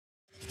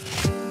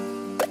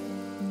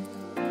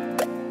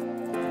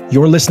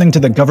You're listening to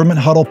the Government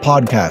Huddle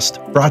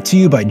podcast, brought to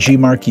you by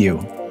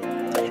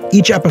GMarkU.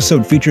 Each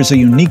episode features a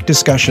unique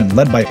discussion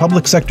led by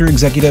public sector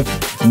executive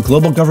and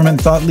global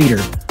government thought leader,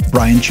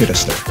 Brian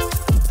Chittister.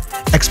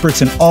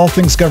 Experts in all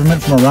things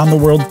government from around the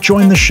world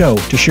join the show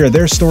to share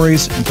their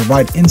stories and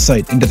provide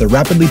insight into the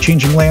rapidly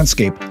changing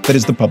landscape that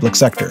is the public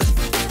sector.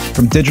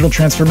 From digital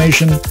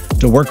transformation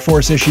to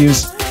workforce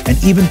issues and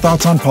even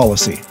thoughts on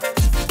policy,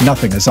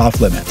 nothing is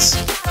off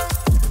limits.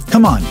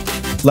 Come on,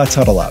 let's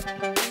huddle up.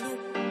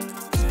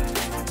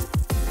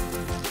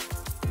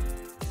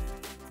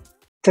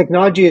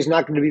 Technology is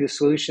not going to be the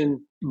solution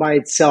by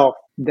itself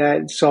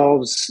that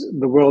solves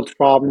the world's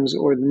problems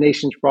or the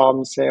nation's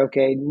problems. Say,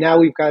 okay, now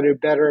we've got a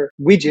better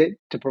widget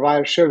to provide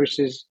our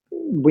services.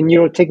 When you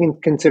don't take into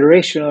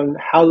consideration on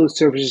how those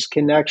services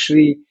can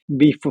actually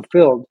be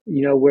fulfilled,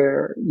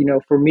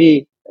 for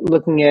me,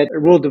 looking at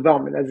rural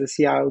development as a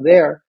CIO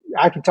there,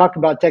 I can talk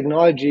about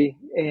technology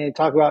and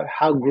talk about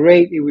how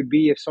great it would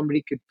be if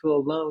somebody could fill a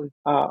loan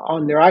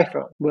on their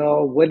iPhone.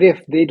 Well, what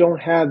if they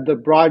don't have the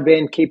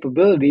broadband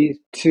capabilities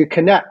to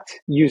connect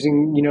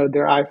using,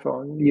 their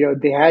iPhone?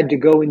 They had to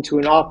go into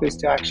an office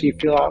to actually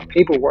fill out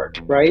paperwork,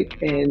 right?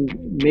 And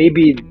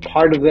maybe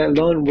part of that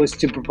loan was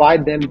to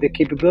provide them the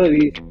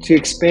capability to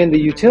expand the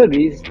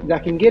utilities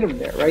that can get them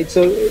there, right?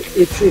 So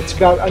it's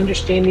about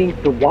understanding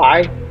the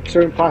why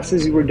certain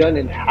processes were done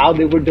and how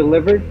they were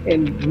delivered.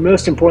 And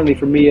most importantly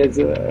for me as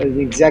an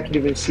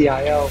executive and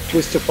CIO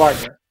was to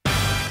partner.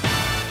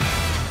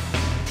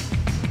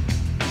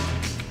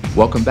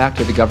 Welcome back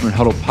to the Government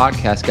Huddle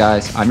podcast,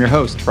 guys. I'm your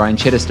host, Brian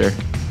Chittister.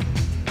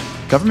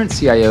 Government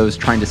CIOs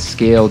trying to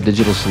scale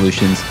digital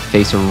solutions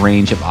face a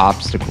range of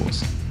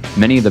obstacles,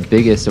 many of the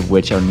biggest of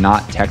which are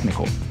not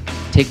technical.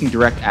 Taking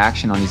direct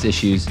action on these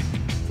issues,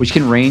 which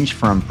can range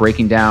from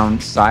breaking down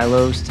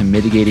silos to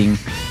mitigating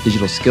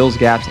digital skills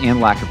gaps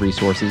and lack of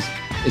resources,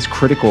 is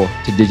critical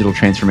to digital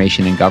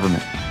transformation in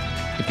government.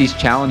 If these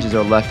challenges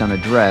are left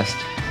unaddressed,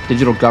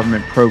 digital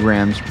government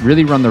programs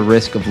really run the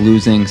risk of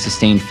losing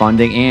sustained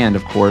funding and,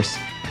 of course,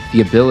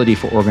 the ability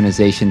for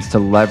organizations to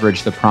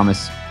leverage the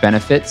promised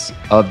benefits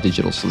of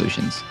digital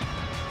solutions.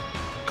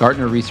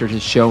 Gartner research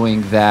is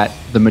showing that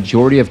the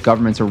majority of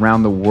governments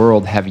around the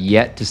world have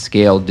yet to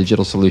scale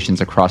digital solutions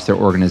across their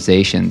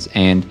organizations,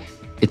 and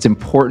it's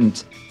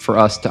important for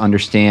us to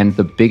understand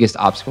the biggest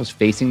obstacles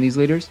facing these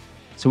leaders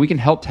so we can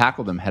help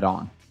tackle them head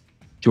on.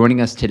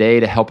 Joining us today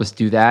to help us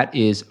do that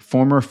is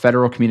former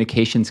Federal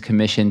Communications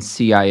Commission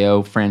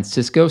CIO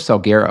Francisco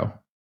Salguero.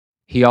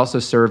 He also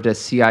served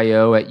as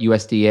CIO at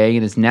USDA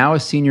and is now a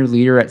senior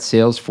leader at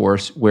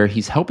Salesforce, where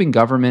he's helping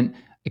government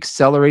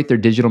accelerate their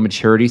digital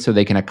maturity so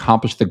they can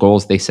accomplish the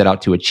goals they set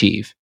out to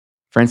achieve.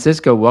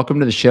 Francisco, welcome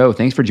to the show.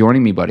 Thanks for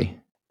joining me, buddy.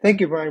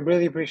 Thank you, Brian.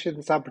 Really appreciate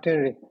this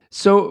opportunity.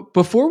 So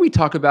before we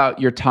talk about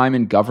your time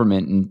in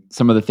government and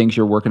some of the things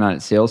you're working on at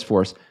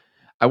Salesforce,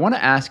 I want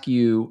to ask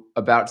you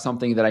about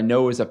something that I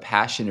know is a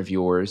passion of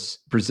yours,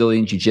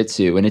 Brazilian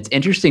Jiu-Jitsu. And it's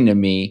interesting to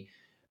me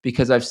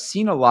because I've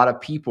seen a lot of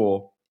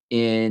people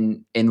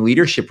in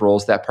leadership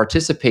roles that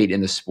participate in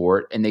the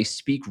sport, and they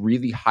speak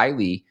really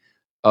highly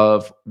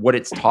of what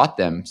it's taught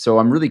them. So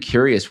I'm really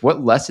curious,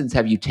 what lessons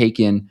have you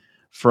taken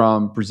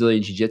from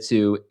Brazilian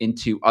Jiu-Jitsu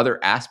into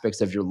other aspects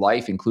of your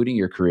life, including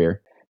your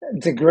career?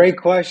 It's a great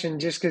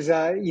question, just because,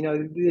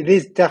 it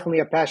is definitely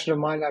a passion of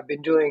mine. I've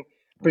been doing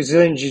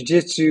Brazilian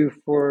Jiu-Jitsu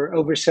for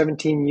over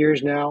 17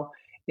 years now.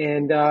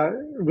 And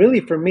really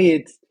for me,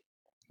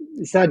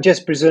 it's not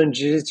just Brazilian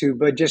Jiu-Jitsu,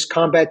 but just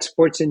combat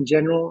sports in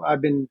general. I've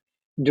been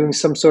doing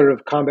some sort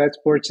of combat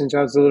sports since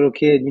I was a little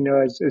kid,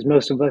 as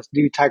most of us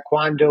do,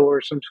 taekwondo or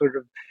some sort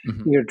of,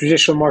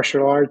 traditional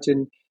martial arts,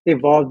 and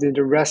evolved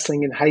into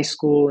wrestling in high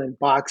school and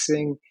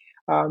boxing.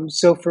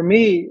 So for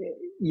me,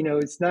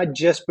 it's not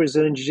just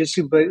Brazilian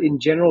Jiu-Jitsu, but in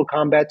general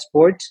combat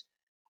sports.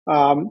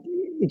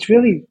 It's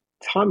really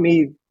taught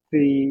me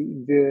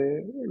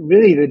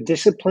the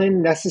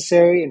discipline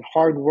necessary and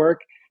hard work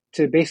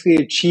to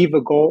basically achieve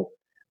a goal.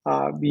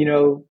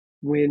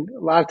 When a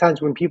lot of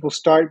times when people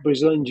start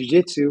Brazilian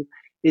Jiu-Jitsu,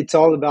 it's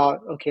all about,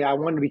 okay, I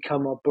want to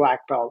become a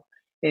black belt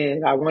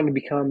and I want to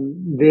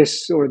become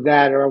this or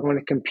that, or I want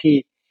to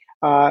compete,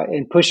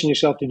 and pushing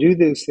yourself to do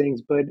those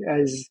things. But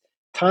as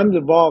times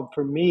evolve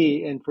for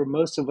me and for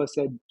most of us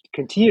that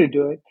continue to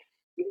do it,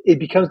 it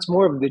becomes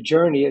more of the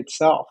journey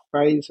itself,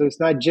 right? So it's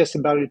not just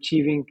about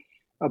achieving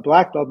a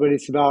black belt, but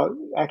it's about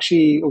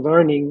actually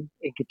learning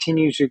and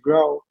continue to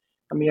grow.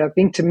 I mean, I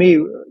think to me,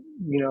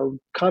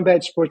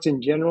 combat sports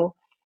in general,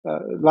 a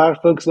lot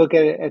of folks look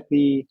at it at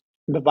the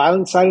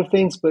violent side of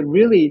things, but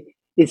really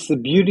it's the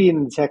beauty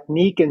and the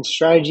technique and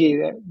strategy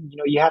that,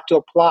 you have to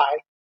apply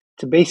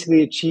to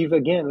basically achieve,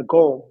 again, a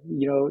goal.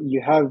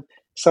 You have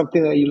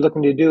something that you're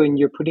looking to do and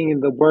you're putting in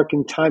the work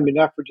and time and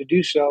effort to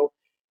do so.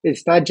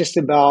 It's not just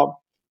about,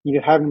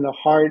 having the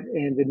heart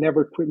and the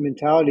never quit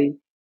mentality,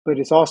 but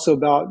it's also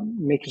about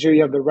making sure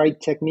you have the right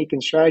technique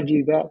and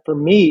strategy that, for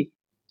me,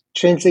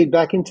 translate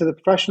back into the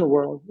professional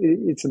world.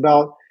 It's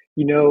about,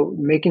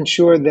 making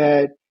sure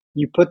that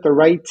you put the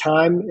right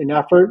time and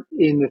effort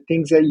in the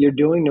things that you're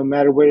doing, no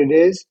matter what it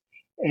is,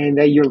 and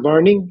that you're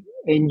learning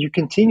and you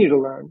continue to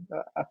learn.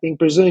 I think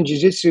Brazilian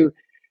Jiu-Jitsu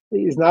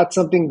is not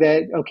something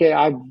that, okay,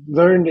 I've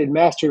learned and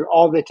mastered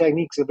all the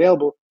techniques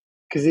available,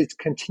 because it's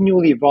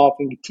continually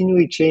evolving,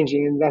 continually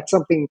changing. And that's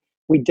something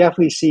we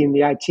definitely see in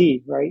the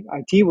IT, right?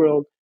 IT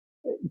world,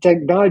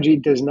 technology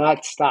does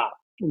not stop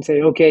and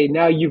say, okay,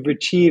 now you've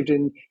achieved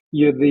and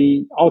you're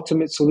the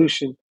ultimate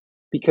solution,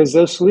 because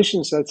those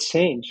solution sets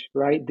change,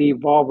 right? They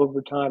evolve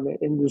over time.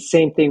 And the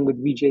same thing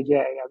with BJJ.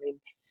 I mean,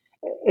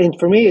 and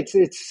for me,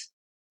 it's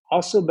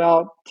also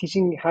about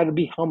teaching how to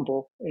be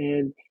humble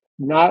and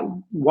not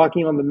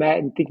walking on the mat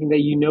and thinking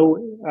that you know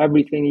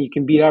everything and you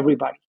can beat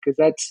everybody. Because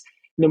that's,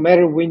 no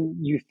matter when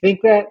you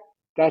think that,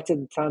 that's at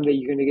the time that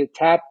you're going to get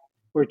tapped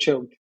or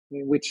choked.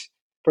 Which,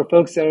 for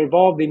folks that are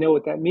involved, they know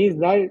what that means.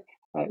 Not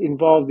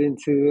involved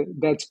into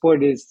that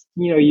sport is,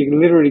 you're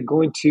literally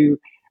going to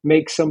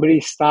make somebody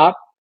stop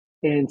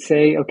and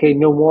say, okay,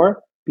 no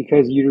more,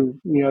 because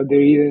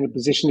they're either in a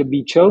position to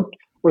be choked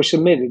or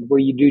submitted, where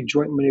you do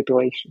joint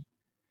manipulation.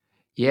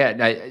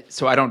 Yeah,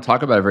 so I don't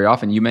talk about it very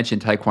often. You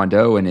mentioned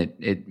Taekwondo, and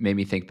it made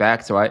me think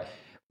back.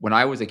 When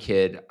I was a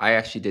kid, I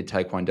actually did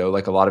Taekwondo,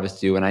 like a lot of us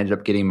do, and I ended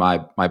up getting my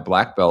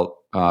black belt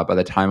by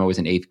the time I was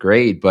in 8th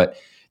grade. But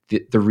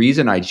the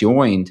reason I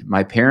joined,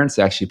 my parents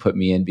actually put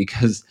me in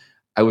because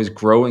I was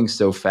growing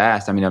so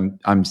fast. I mean,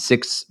 I'm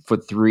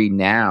 6'3"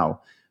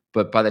 now,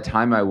 but by the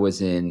time I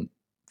was in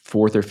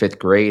 4th or 5th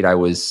grade, I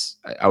was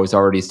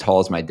already as tall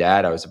as my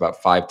dad. I was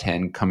about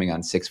 5'10", coming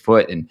on 6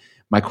 foot, and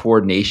my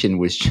coordination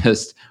was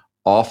just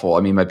awful. I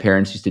mean, my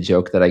parents used to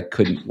joke that I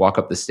couldn't walk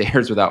up the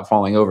stairs without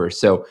falling over.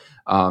 So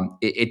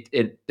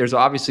there's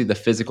obviously the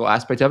physical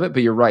aspect of it,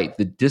 but you're right.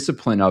 The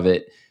discipline of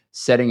it,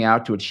 setting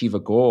out to achieve a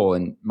goal.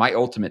 And my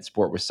ultimate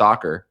sport was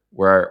soccer,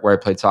 where I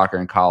played soccer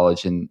in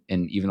college and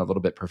even a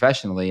little bit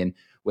professionally. And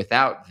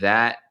without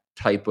that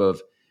type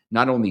of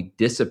not only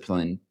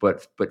discipline,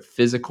 but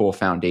physical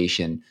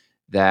foundation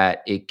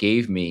that it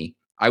gave me,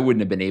 I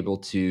wouldn't have been able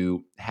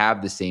to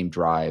have the same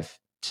drive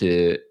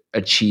to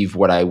achieve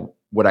what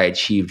I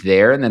achieved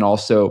there. And then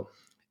also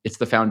it's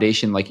the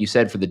foundation, like you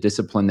said, for the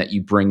discipline that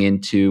you bring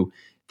into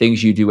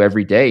things you do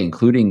every day,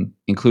 including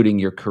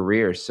your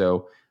career.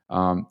 So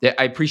I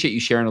appreciate you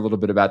sharing a little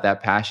bit about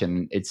that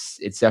passion. It's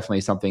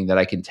definitely something that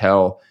I can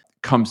tell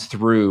comes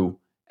through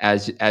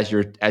as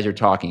you're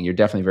talking. You're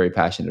definitely very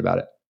passionate about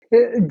it.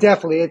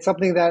 Definitely. It's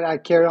something that I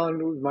carry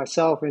on with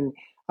myself, and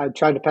I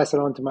try to pass it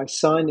on to my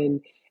son.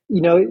 And,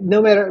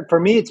 no matter, for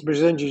me, it's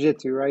Brazilian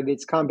Jiu-Jitsu, right?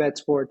 It's combat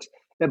sports.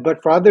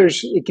 But for others,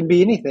 it can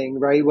be anything,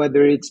 right?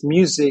 Whether it's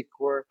music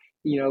or,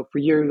 for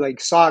you, like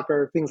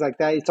soccer, things like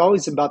that. It's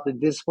always about the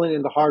discipline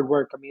and the hard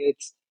work. I mean,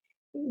 it's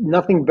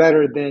nothing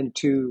better than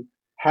to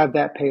have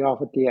that pay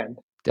off at the end.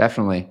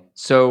 Definitely.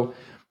 So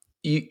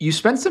you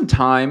spent some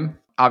time,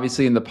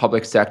 obviously, in the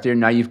public sector.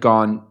 Now you've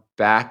gone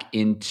back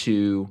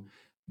into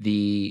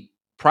the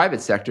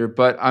private sector,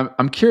 but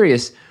I'm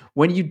curious,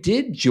 when you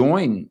did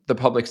join the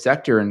public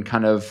sector and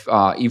kind of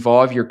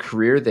evolve your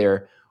career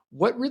there,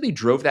 what really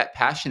drove that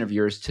passion of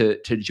yours to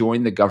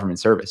join the government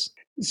service?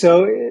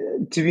 So,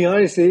 to be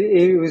honest,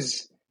 it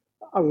was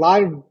a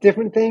lot of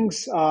different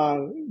things.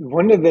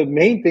 One of the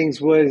main things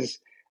was,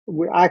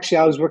 actually,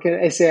 I was working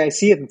at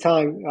SAIC at the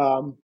time,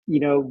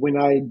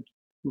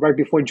 right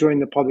before joining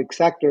the public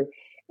sector.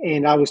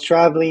 And I was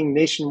traveling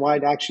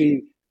nationwide,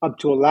 actually up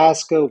to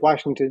Alaska,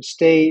 Washington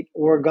State,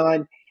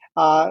 Oregon.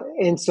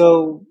 And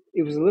so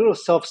it was a little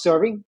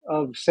self-serving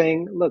of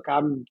saying, look,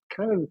 I'm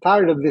kind of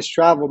tired of this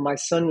travel. My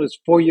son was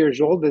 4 years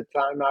old at the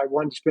time. I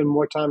wanted to spend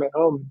more time at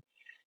home,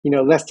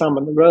 less time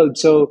on the road.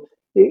 So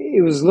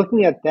it was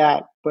looking at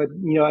that. But,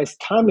 as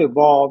time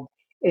evolved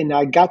and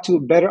I got to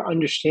better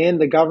understand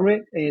the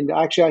government, and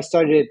actually I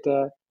started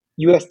at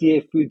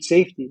USDA Food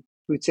Safety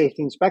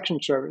Inspection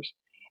Service.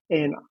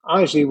 And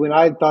honestly, when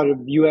I thought of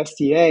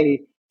USDA,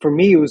 for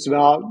me, it was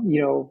about,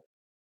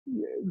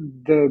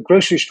 the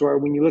grocery store.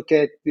 When you look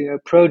at,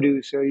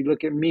 produce, or you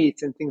look at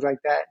meats and things like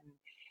that.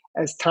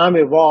 As time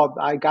evolved,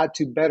 I got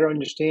to better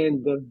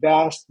understand the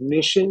vast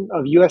mission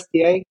of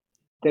USDA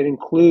that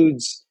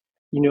includes,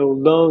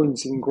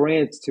 loans and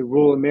grants to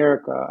rural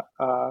America,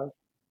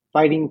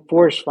 fighting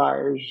forest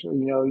fires,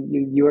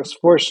 U.S.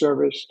 Forest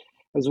Service,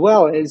 as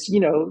well as,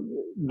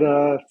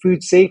 the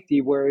food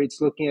safety, where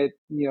it's looking at,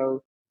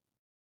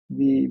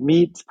 the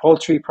meat,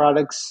 poultry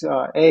products,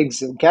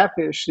 eggs, and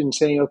catfish, and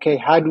saying, okay,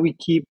 how do we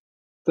keep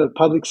the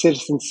public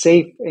citizens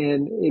safe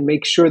and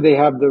make sure they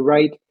have the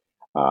right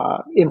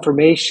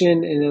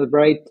information and the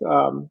right,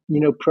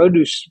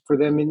 produce for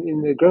them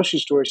in the grocery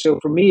store. So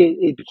for me,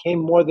 it became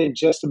more than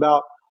just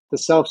about the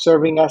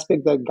self-serving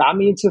aspect that got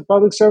me into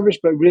public service,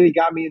 but really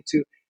got me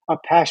into a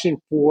passion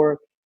for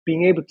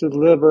being able to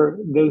deliver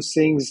those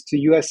things to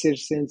U.S.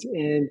 citizens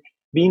and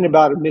being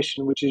about a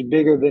mission, which is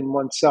bigger than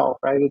oneself,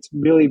 right? It's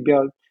really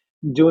about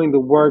doing the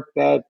work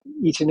that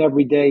each and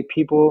every day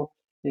people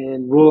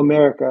in rural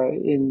America,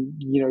 in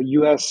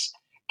U.S.,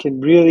 can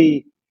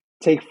really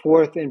take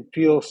forth and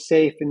feel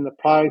safe in the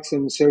products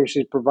and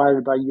services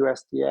provided by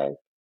USDA.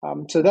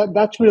 So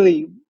that's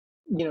really,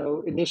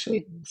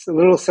 initially it's a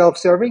little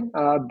self-serving,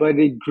 but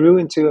it grew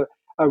into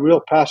a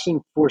real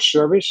passion for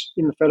service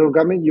in the federal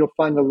government, you'll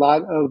find a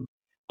lot of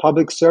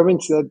public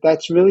servants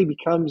that's really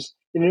becomes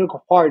an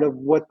integral part of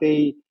what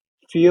they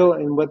feel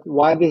and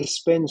why they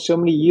spend so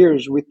many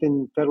years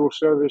within federal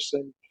service.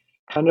 And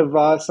kind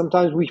of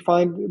sometimes we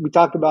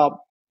talk about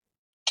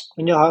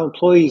how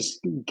employees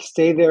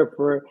stay there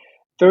for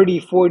 30,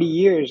 40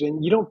 years,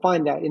 and you don't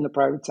find that in the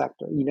private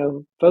sector.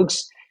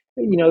 Folks,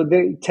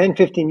 the 10,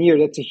 15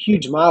 years, that's a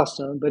huge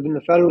milestone. But in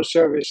the federal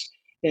service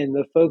and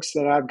the folks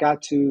that I've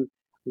got to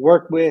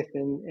work with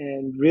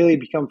and really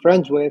become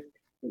friends with,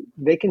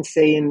 they can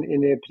stay in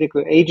a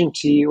particular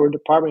agency or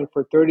department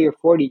for 30 or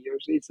 40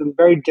 years. It's a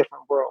very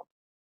different world.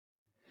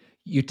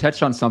 You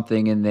touched on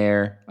something in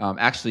there.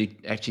 Actually,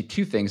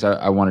 two things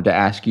I wanted to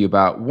ask you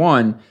about.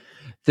 One,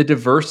 the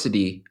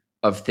diversity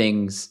of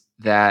things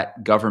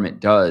that government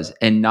does,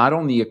 and not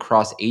only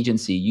across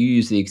agency. You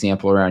use the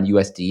example around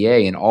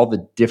USDA and all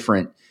the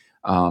different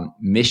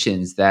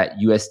missions that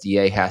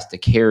USDA has to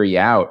carry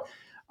out.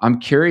 I'm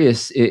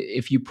curious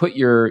if you put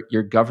your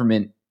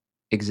government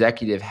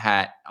executive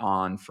hat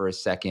on for a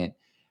second,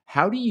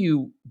 how do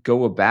you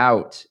go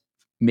about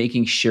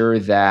making sure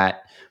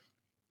that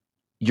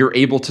you're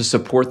able to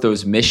support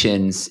those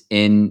missions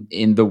in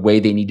the way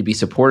they need to be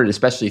supported,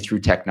 especially through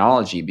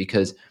technology?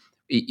 Because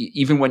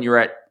even when you're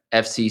at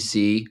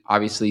FCC,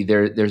 obviously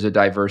there's a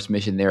diverse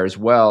mission there as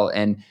well,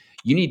 and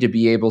you need to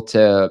be able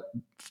to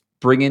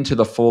bring into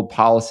the fold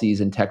policies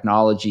and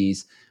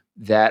technologies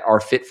that are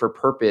fit for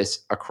purpose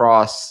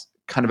across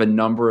kind of a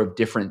number of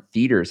different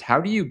theaters.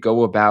 How do you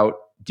go about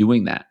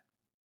doing that?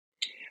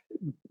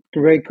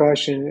 Great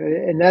question.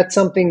 And that's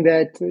something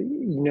that,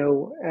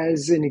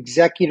 as an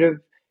executive,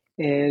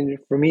 and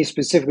for me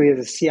specifically as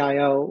a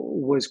CIO,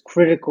 was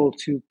critical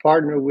to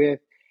partner with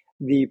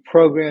the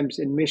programs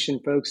and mission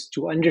folks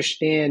to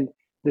understand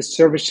the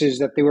services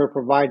that they were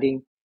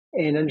providing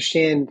and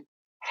understand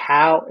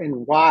how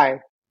and why,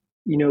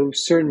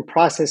 certain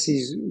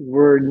processes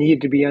were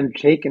needed to be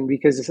undertaken,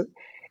 because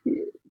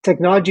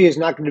technology is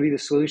not going to be the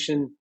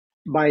solution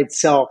by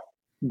itself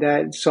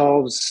that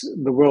solves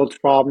the world's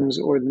problems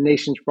or the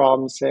nation's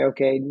problems. Say,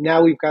 okay,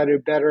 now we've got a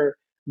better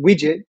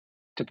widget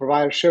to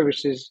provide our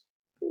services.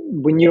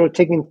 When you don't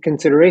take into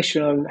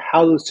consideration on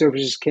how those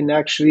services can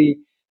actually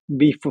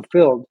be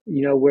fulfilled,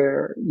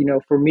 where,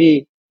 for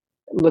me,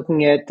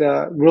 looking at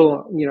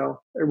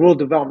rural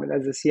development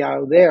as a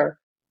CIO there,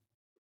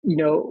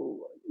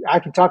 I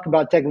can talk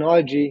about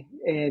technology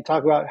and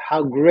talk about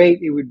how great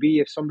it would be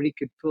if somebody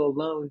could fill a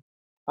loan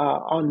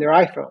on their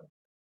iPhone.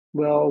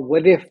 Well,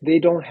 what if they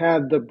don't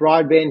have the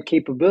broadband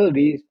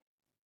capabilities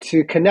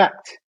to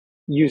connect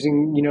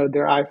using,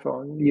 their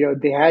iPhone?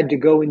 They had to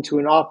go into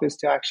an office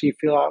to actually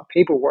fill out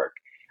paperwork,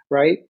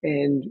 right?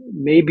 And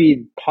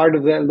maybe part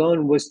of that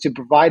loan was to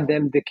provide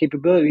them the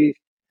capabilities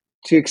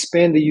to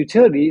expand the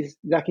utilities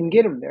that can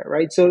get them there,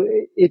 right? So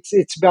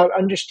it's about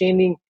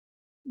understanding,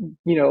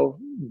 the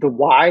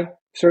why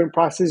certain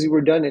processes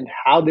were done and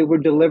how they were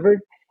delivered.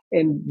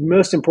 And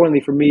most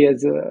importantly for me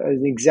as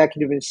an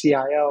executive and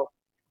CIO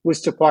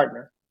was to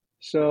partner.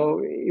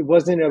 So it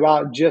wasn't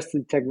about just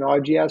the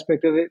technology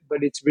aspect of it, but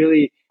it's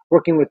really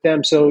working with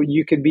them so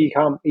you could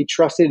become a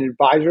trusted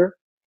advisor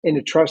and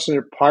a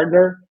trusted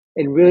partner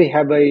and really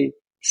have a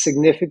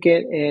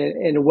significant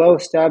and a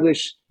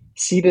well-established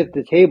seat at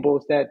the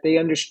table, that they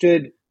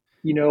understood,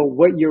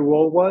 what your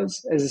role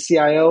was as a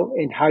CIO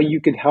and how you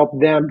could help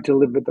them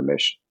deliver the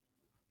mission.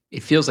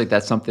 It feels like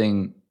that's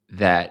something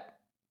that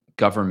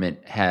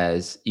government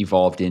has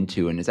evolved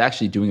into and is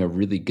actually doing a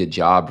really good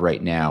job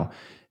right now.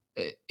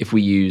 If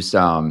we use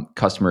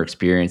customer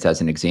experience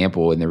as an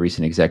example in the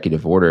recent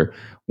executive order,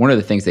 one of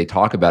the things they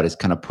talk about is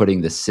kind of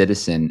putting the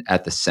citizen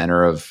at the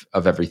center of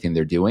everything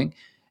they're doing.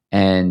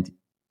 And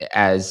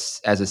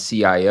as a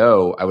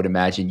CIO, I would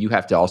imagine you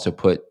have to also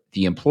put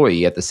the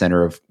employee at the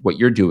center of what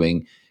you're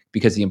doing,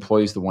 because the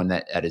employee is the one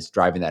that is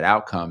driving that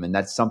outcome. And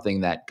that's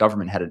something that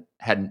government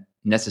hadn't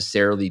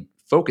necessarily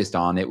focused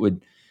on. It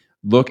would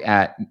look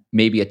at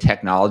maybe a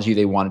technology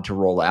they wanted to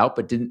roll out,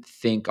 but didn't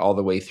think all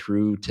the way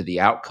through to the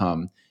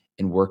outcome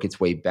and work its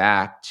way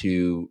back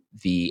to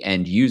the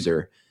end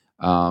user.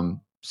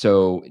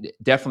 So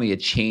definitely a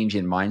change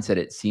in mindset,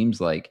 it seems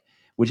like,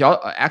 which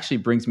actually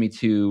brings me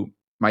to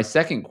my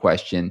second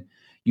question.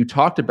 You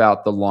talked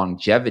about the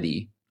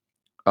longevity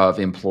of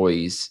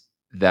employees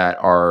that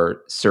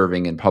are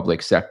serving in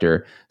public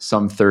sector,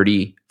 some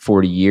 30,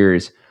 40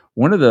 years.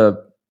 One of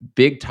the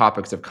big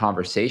topics of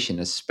conversation,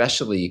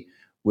 especially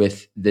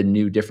with the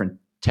new different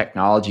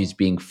technologies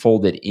being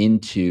folded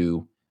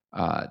into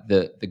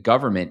the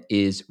government,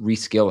 is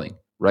reskilling,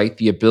 right?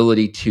 The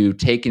ability to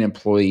take an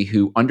employee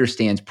who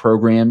understands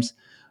programs,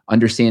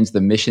 understands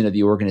the mission of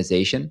the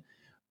organization,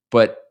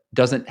 but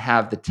doesn't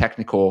have the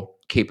technical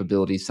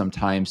capabilities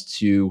sometimes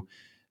to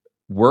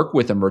work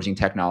with emerging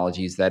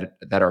technologies that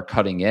are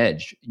cutting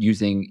edge,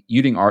 using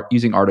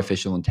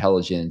artificial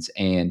intelligence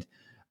and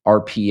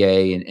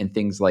RPA and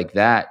things like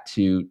that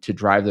to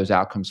drive those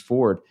outcomes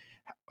forward.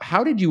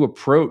 How did you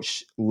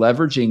approach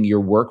leveraging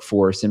your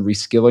workforce and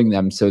reskilling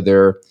them so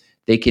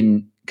they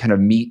can kind of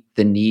meet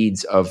the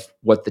needs of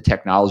what the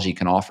technology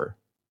can offer?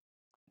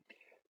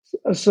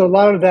 So a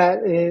lot of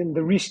that in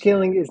the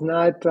reskilling is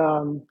not,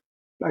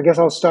 I guess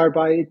I'll start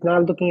by it's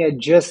not looking at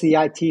just the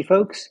IT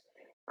folks,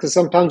 because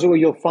sometimes what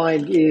you'll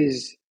find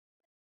is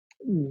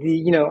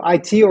the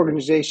IT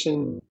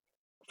organization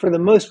for the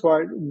most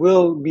part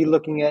will be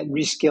looking at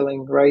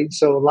reskilling, right?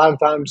 So a lot of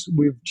times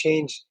we've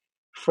changed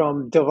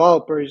from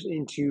developers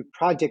into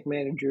project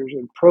managers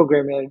and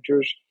program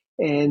managers,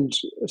 and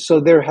so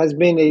there has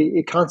been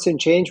a constant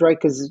change, right?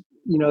 Because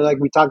like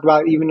we talked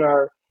about even in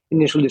our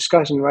initial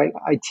discussion, right?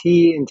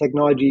 IT and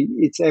technology,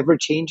 it's ever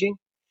changing.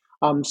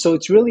 So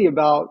it's really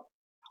about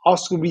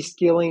also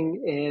reskilling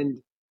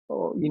and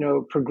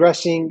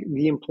progressing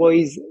the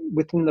employees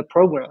within the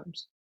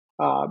programs.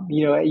 At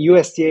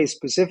USDA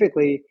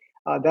specifically,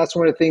 that's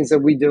one of the things that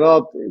we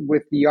developed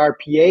with the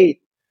RPA,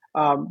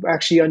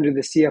 actually under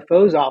the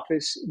CFO's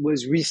office,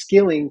 was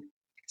reskilling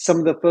some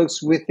of the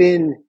folks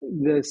within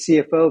the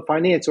CFO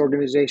finance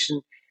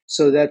organization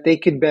so that they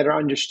could better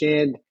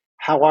understand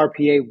how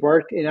RPA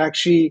worked and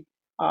actually,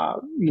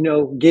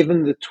 give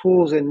them the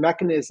tools and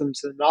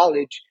mechanisms and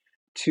knowledge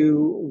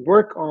to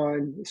work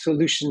on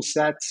solution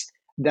sets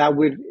that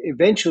would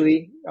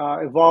eventually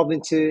evolve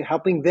into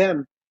helping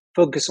them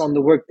focus on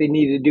the work they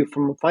need to do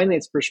from a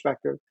finance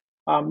perspective.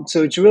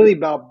 So it's really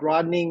about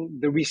broadening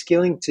the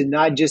reskilling to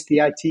not just the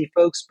IT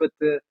folks, but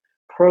the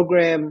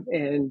program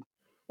and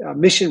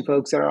mission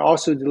folks that are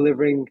also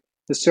delivering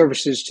the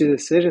services to the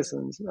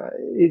citizens.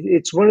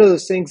 It's one of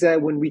those things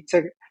that when we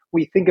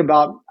think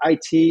about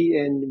IT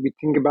and we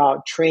think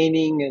about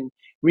training and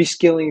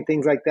reskilling,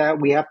 things like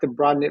that, we have to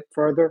broaden it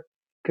further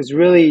because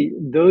really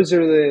those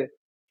are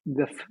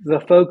the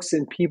folks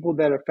and people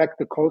that affect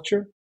the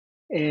culture,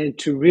 and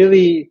to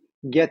really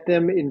get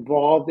them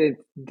involved and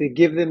to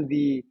give them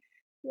the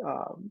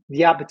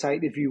appetite,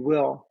 if you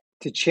will,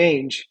 to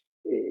change.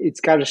 It's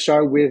got to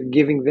start with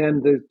giving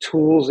them the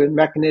tools and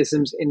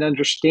mechanisms and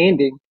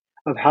understanding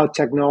of how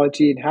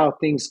technology and how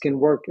things can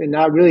work, and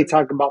not really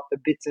talk about the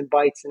bits and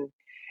bytes. And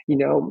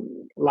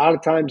a lot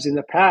of times in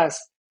the past,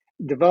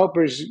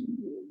 developers,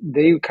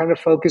 they kind of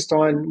focused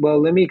on,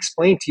 well, let me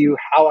explain to you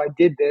how I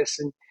did this,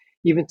 and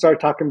even start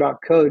talking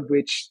about code,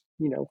 which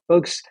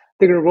folks,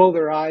 they're going to roll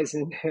their eyes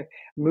and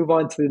move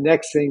on to the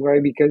next thing,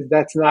 right? Because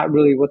that's not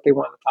really what they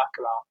want to talk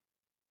about.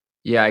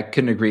 Yeah, I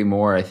couldn't agree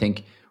more. I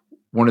think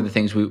one of the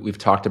things we've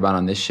talked about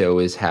on this show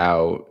is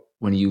how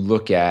when you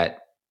look at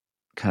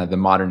kind of the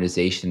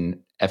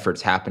modernization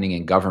efforts happening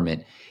in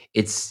government,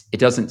 it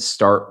doesn't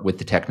start with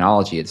the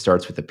technology, it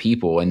starts with the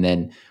people. And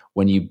then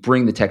when you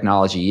bring the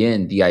technology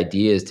in, the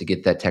idea is to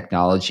get that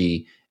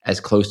technology as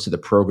close to the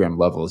program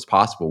level as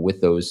possible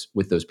with those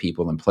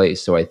people in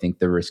place. So I think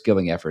the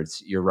reskilling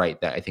efforts, you're right,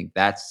 that I think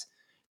that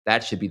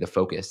should be the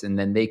focus. And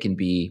then they can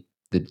be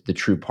the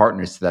true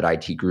partners to that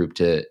IT group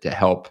to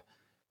help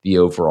the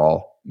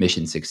overall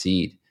mission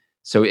succeed.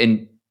 So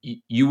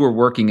you were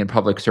working in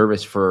public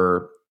service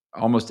for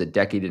almost a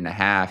decade and a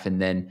half,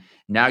 and then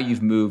now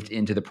you've moved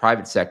into the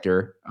private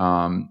sector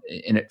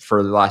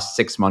for the last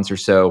 6 months or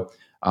so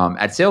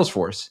at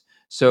Salesforce.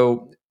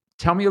 So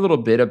tell me a little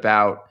bit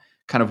about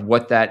kind of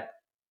what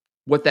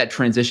that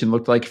transition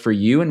looked like for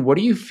you, and what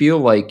do you feel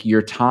like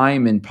your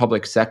time in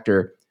public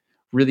sector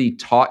really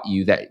taught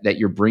you that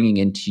you're bringing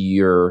into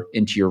your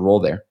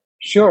role there?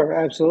 Sure,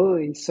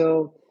 absolutely.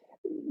 So,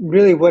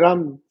 really, what what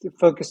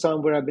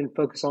I've been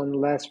focused on the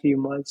last few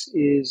months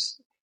is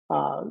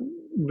uh,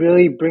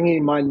 really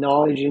bringing my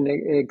knowledge and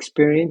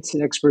experience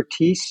and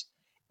expertise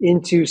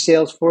into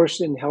Salesforce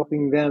and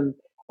helping them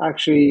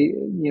actually,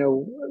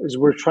 as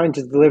we're trying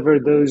to deliver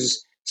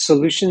those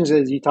solutions,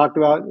 as you talked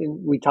about,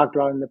 and we talked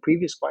about in the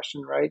previous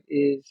question, right?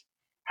 Is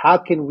how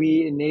can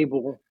we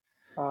enable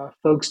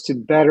folks to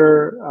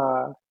better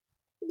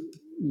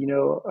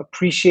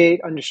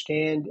appreciate,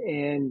 understand,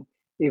 and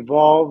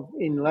evolve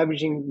in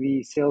leveraging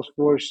the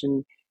Salesforce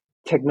and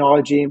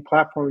technology and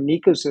platform and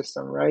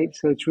ecosystem, right?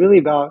 So it's really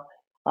about,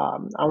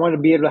 I want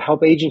to be able to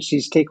help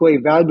agencies take away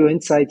valuable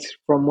insights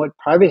from what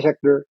private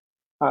sector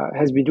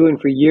has been doing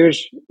for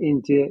years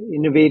into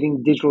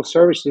innovating digital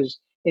services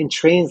and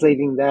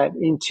translating that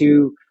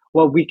into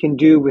what we can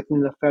do within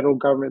the federal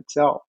government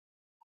itself.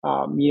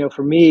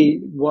 For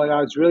me, what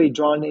I was really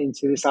drawn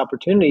into this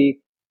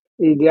opportunity,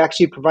 it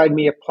actually provided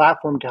me a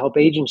platform to help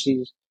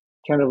agencies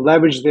kind of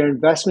leverage their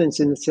investments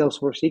in the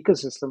Salesforce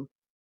ecosystem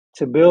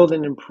to build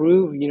and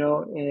improve,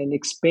 and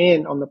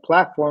expand on the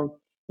platform.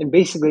 And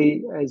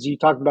basically, as you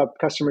talked about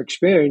customer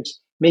experience,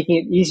 making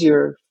it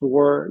easier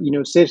for,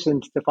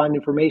 citizens to find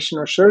information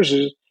or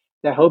services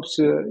that helps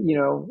to,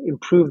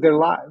 improve their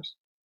lives.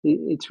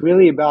 It's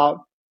really about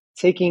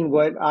taking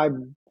what I've,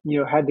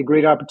 had the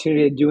great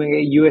opportunity of doing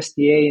at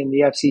USDA and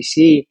the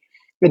FCC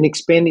and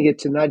expanding it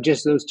to not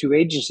just those two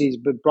agencies,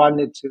 but broaden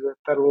it to the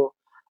federal,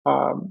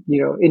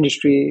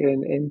 industry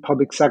and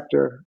public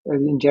sector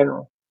in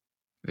general.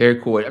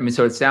 Very cool. I mean,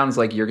 so it sounds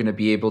like you're going to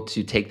be able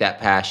to take that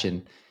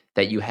passion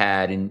that you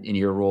had in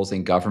your roles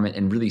in government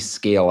and really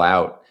scale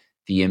out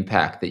the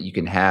impact that you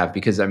can have.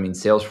 Because I mean,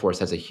 Salesforce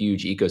has a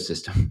huge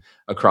ecosystem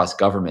across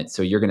government,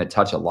 so you're going to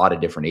touch a lot of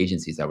different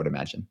agencies, I would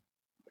imagine.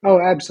 Oh,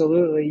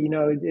 absolutely.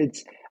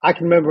 I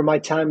can remember my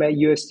time at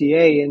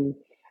USDA and,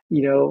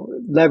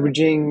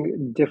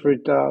 leveraging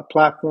different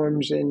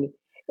platforms. And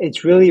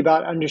it's really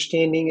about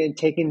understanding and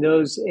taking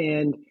those.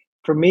 And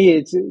for me,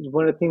 it's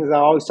one of the things I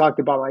always talked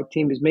about my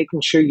team is making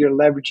sure you're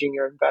leveraging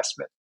your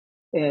investment.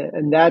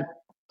 And that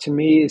to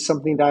me is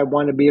something that I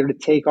want to be able to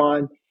take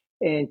on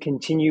and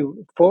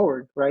continue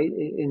forward, right?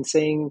 In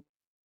saying,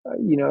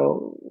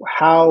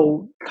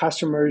 how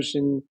customers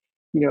and,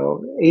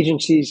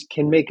 agencies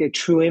can make a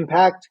true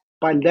impact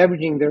by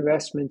leveraging their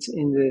investments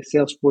in the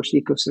Salesforce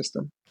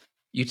ecosystem.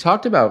 You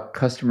talked about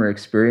customer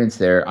experience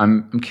there.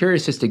 I'm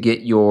curious just to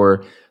get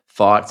your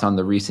thoughts on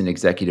the recent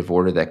executive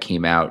order that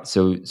came out.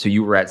 So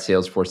you were at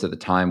Salesforce at the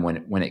time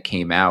when it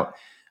came out,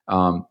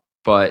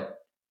 but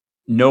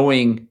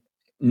knowing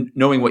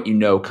knowing what you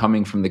know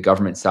coming from the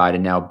government side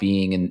and now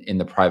being in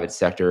the private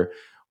sector,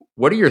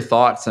 what are your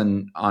thoughts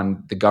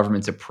on the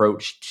government's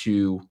approach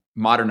to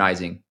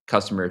modernizing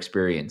customer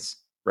experience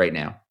right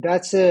now?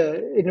 That's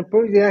an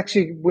approach.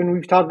 Actually, when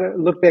we've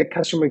looked at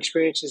customer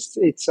experiences,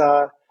 it's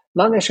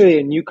not necessarily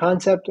a new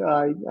concept.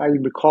 I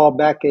recall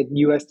back at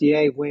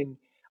USDA when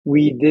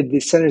we did the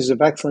Centers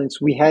of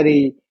Excellence, we had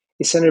a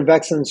Center of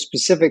Excellence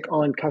specific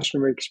on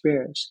customer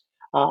experience.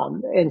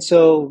 And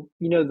so,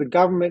 the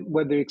government,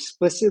 whether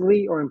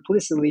explicitly or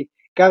implicitly,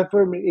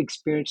 government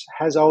experience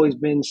has always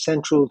been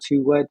central to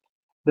what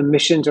the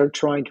missions are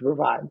trying to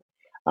provide.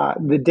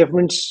 The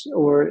difference,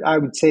 or I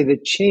would say the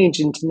change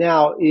into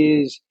now,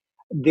 is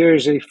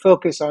there's a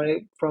focus on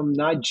it from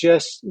not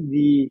just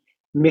the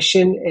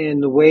mission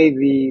and the way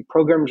the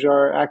programs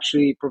are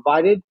actually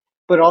provided,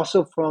 but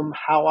also from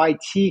how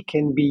IT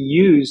can be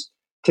used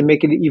to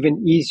make it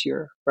even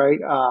easier, right?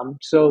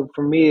 So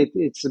for me,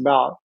 it's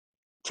about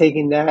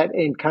taking that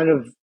and kind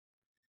of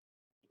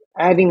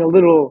adding a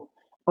little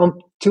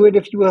to it,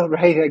 if you will,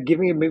 right?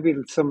 Giving it maybe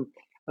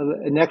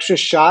an extra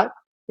shot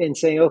and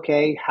saying,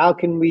 okay, how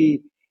can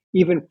we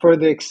even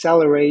further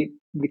accelerate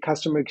the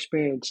customer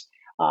experience?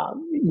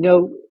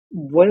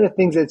 One of the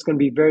things that's going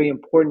to be very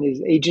important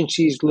is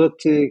agencies look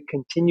to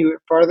continue it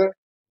further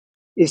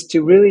is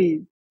to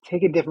really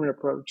take a different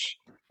approach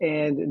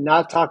and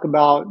not talk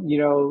about,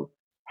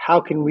 how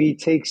can we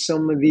take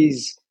some of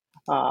these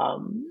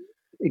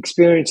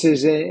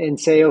experiences and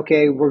say,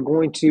 okay, we're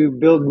going to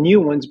build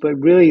new ones, but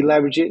really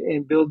leverage it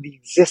and build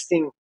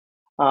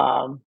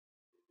um,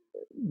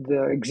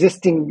 the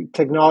existing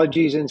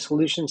technologies and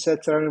solution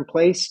sets that are in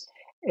place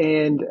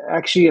and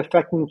actually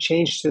affecting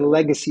change to the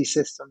legacy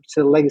systems,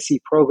 to the legacy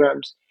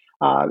programs,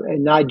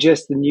 and not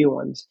just the new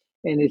ones.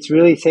 And it's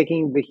really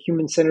taking the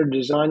human-centered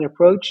design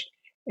approach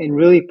and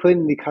really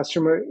putting the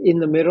customer in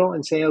the middle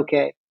and saying,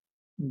 okay,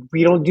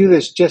 we don't do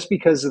this just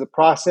because of the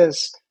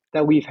process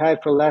that we've had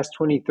for the last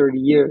 20, 30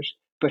 years,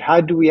 but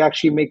how do we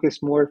actually make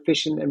this more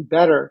efficient and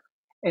better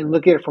and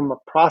look at it from a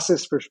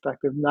process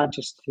perspective, not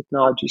just the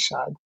technology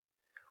side.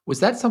 Was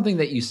that something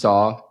that you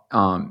saw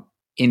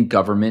in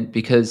government?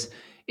 Because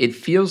it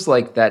feels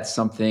like that's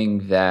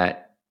something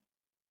that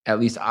at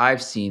least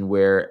I've seen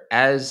where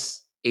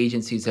as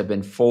agencies have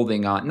been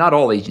folding on, not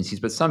all agencies,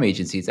 but some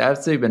agencies,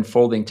 as they've been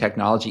folding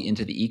technology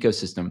into the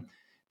ecosystem,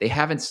 they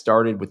haven't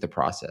started with the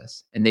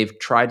process and they've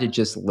tried to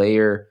just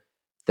layer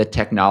the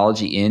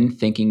technology in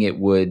thinking it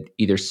would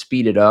either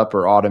speed it up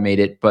or automate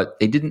it, but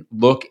they didn't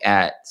look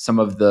at some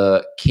of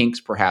the kinks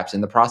perhaps in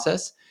the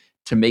process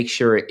to make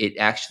sure it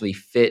actually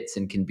fits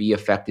and can be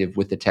effective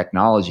with the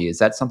technology. Is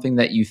that something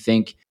that you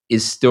think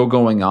is still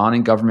going on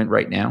in government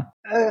right now?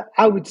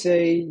 I would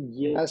say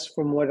yes,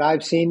 from what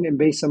I've seen and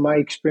based on my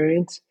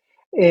experience.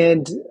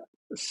 And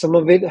some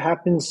of it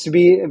happens to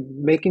be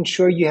making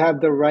sure you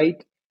have the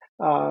right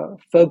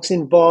folks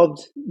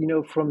involved,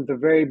 from the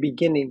very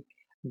beginning.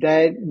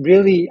 That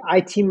really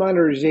IT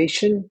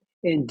modernization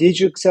and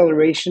digital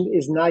acceleration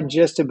is not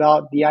just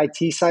about the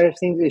IT side of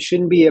things. It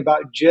shouldn't be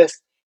about just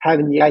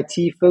having the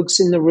IT folks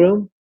in the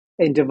room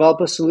and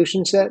develop a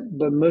solution set,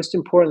 but most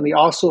importantly,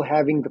 also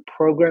having the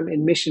program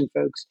and mission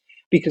folks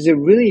because it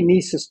really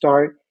needs to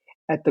start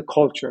at the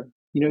culture.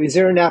 Is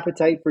there an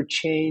appetite for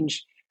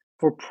change,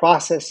 for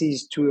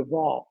processes to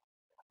evolve?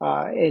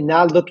 And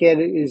not look at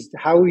it as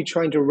how are we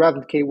trying to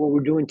replicate what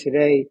we're doing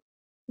today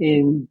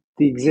in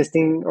the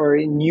existing or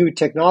in new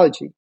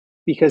technology?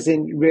 Because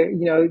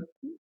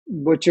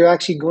what you're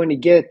actually going to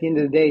get at the end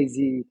of the day is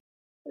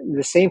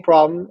the same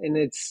problem, and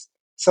it's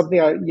something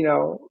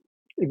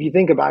if you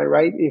think about it,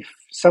 right? If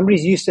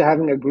somebody's used to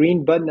having a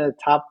green button at the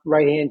top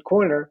right hand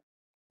corner,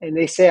 and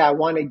they say, I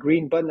want a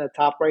green button at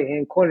the top right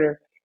hand corner,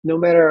 no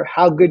matter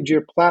how good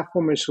your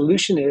platform or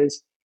solution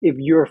is, if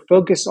you're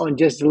focused on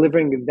just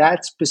delivering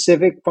that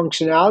specific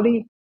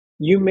functionality,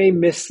 you may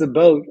miss the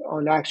boat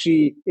on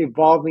actually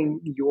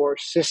evolving your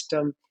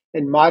system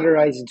and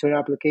modernizing to an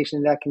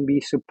application that can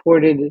be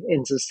supported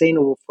and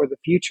sustainable for the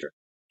future.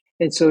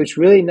 And so it's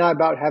really not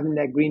about having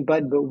that green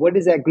button, but what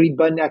is that green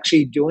button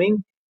actually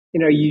doing?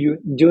 And are you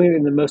doing it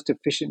in the most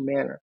efficient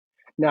manner?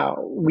 Now,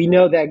 we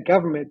know that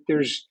government,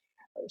 there's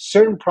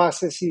certain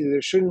processes,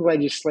 there's certain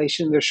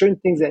legislation, there's certain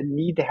things that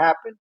need to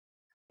happen,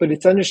 but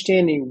it's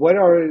understanding what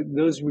are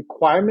those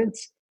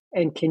requirements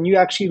And can you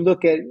actually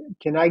look at,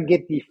 can I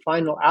get the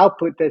final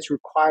output that's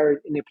required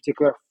in a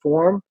particular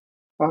form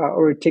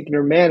or a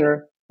particular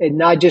manner, and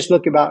not just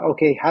look about,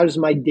 okay, how does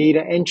my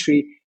data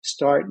entry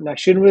start? And I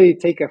shouldn't really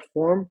take a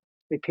form,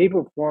 a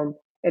paper form,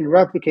 and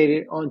replicate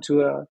it onto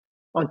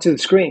the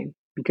screen,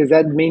 because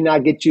that may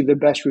not get you the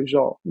best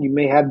result. You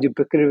may have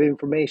duplicative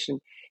information.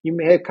 You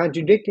may have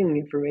contradicting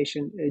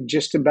information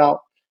just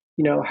about,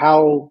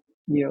 how,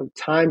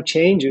 time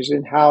changes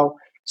and how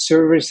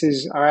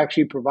services are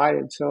actually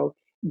provided. So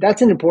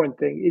that's an important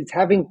thing. It's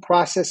having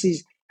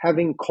processes,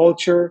 having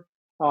culture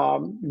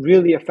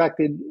really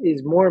affected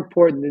is more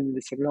important than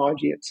the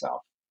technology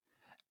itself.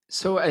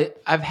 So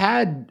I've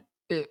had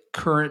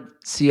current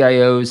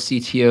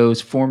CIOs,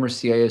 CTOs, former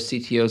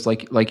CIOs,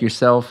 CTOs like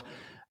yourself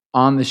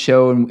on the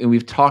show, and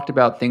we've talked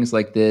about things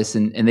like this,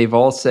 and they've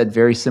all said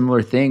very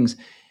similar things.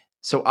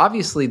 So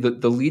obviously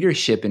the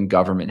leadership in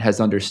government has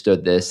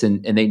understood this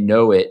and they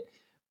know it,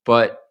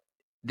 but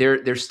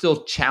there's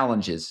still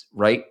challenges,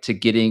 right, to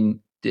getting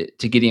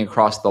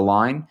across the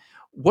line.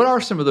 What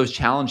are some of those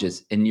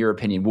challenges in your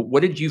opinion?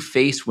 What did you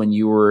face when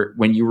you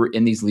were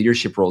in these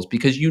leadership roles?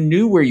 Because you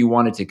knew where you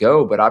wanted to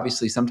go, but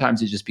obviously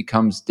sometimes it just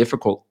becomes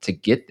difficult to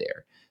get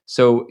there.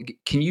 So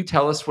can you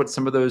tell us what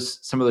some of those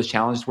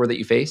challenges were that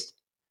you faced?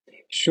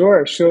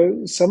 Sure.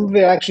 So some of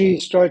it actually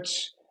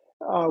starts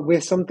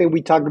with something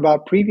we talked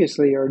about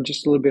previously or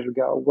just a little bit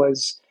ago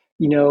was,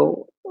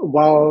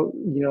 while,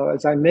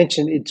 as I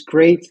mentioned, it's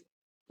great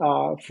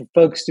for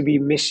folks to be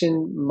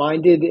mission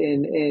minded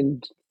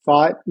and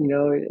thought,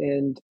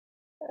 and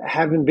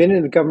having been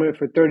in the government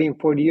for 30 and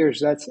 40 years,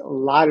 that's a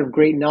lot of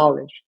great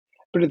knowledge.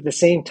 But at the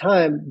same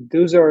time,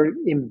 those are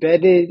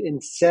embedded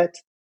in set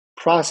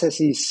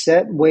processes,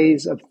 set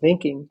ways of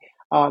thinking.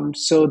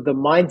 So the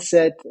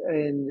mindset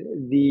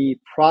and the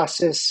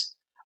process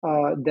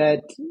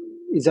that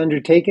is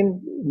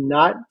undertaken,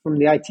 not from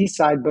the IT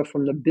side, but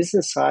from the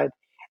business side,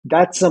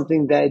 that's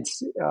something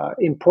that's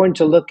important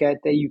to look at,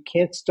 that you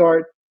can't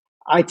start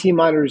IT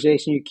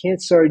modernization, you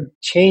can't start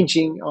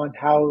changing on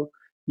how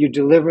you're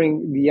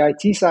delivering the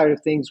IT side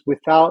of things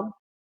without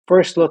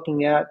first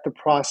looking at the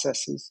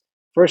processes,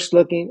 first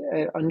looking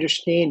at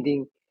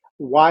understanding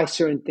why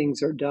certain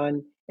things are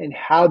done and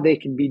how they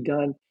can be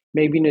done,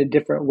 maybe in a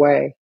different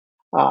way.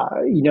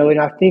 And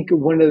I think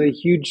one of the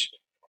huge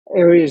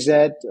areas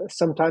that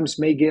sometimes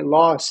may get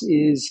lost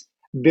is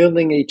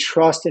building a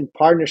trust and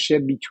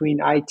partnership between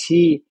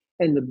IT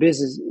and the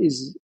business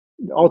is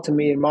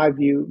ultimately, in my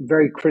view,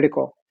 very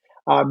critical.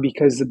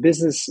 Because the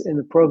business and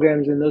the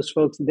programs and those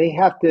folks, they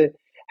have to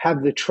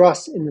have the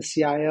trust in the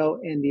CIO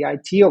and the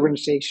IT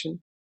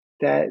organization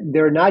that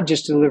they're not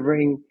just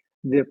delivering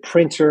the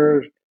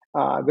printer,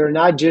 they're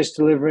not just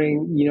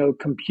delivering,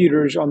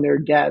 computers on their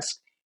desk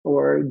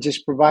or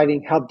just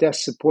providing help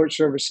desk support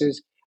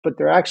services, but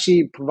they're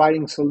actually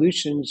providing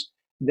solutions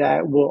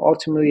that will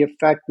ultimately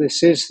affect the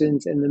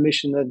citizens and the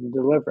mission that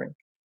they're delivering.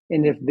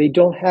 And if they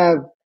don't have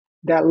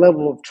that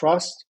level of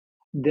trust,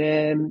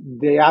 then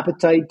the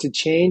appetite to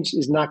change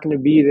is not going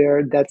to be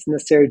there. That's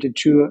necessary to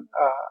true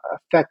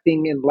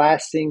affecting and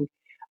lasting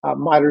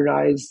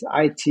modernized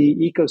IT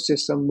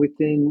ecosystem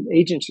within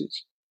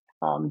agencies.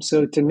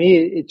 So to me,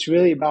 it's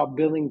really about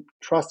building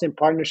trust and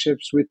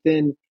partnerships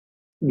within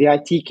the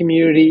IT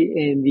community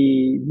and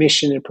the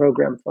mission and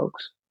program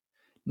folks.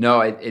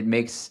 No, it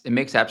makes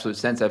absolute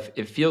sense.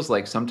 It feels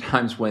like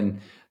sometimes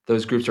when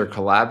those groups are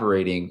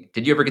collaborating,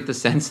 did you ever get the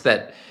sense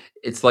that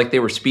it's like they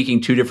were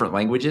speaking two different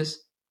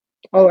languages?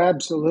 Oh,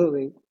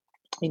 absolutely.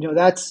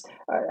 That's,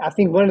 I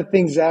think one of the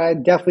things that I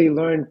definitely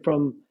learned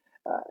from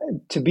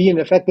to be an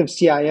effective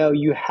CIO,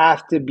 you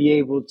have to be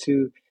able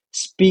to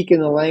speak in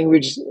the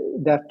language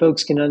that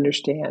folks can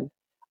understand.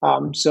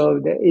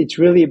 It's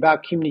really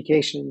about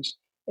communications.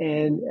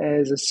 And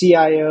as a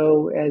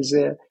CIO, as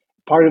a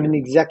part of an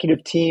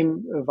executive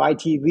team of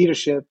IT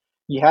leadership,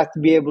 you have to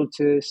be able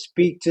to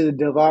speak to the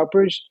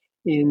developers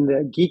in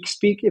the geek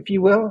speak, if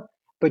you will,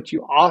 but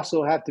you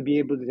also have to be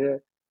able to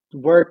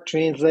work,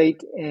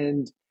 translate,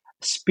 and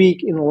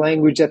speak in the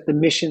language that the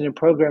mission and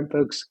program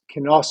folks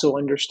can also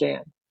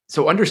understand.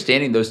 So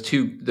understanding those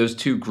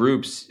two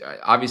groups,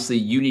 obviously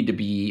you need to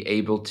be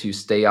able to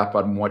stay up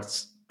on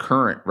what's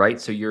current, right?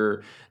 So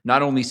you're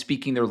not only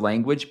speaking their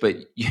language, but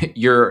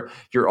you're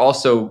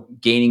also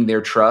gaining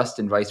their trust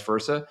and vice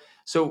versa.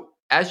 So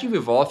as you've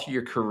evolved through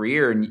your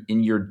career and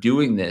you're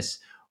doing this,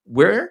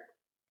 where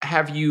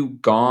have you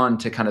gone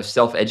to kind of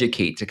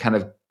self-educate to kind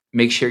of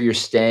make sure you're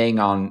staying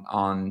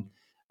on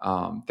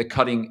the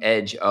cutting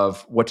edge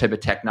of what type of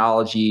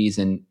technologies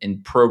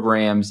and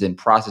programs and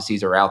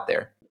processes are out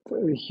there?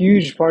 A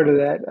huge part of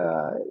that,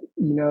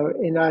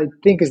 and I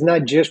think it's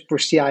not just for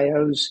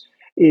CIOs.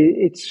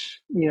 It's,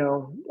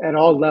 at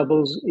all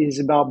levels, is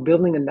about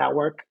building a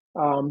network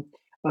of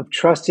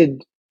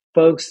trusted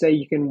folks that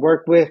you can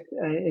work with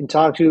and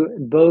talk to,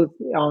 both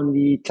on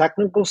the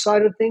technical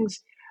side of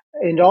things,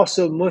 and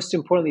also, most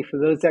importantly, for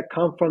those that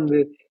come from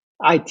the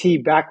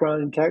IT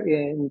background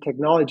and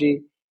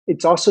technology,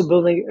 it's also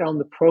building it on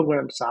the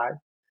program side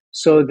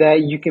so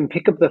that you can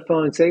pick up the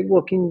phone and say,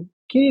 well, can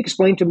you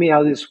explain to me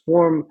how this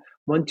form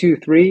one, two,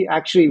 three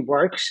actually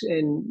works,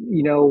 and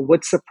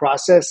what's the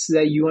process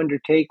that you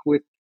undertake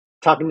with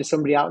talking to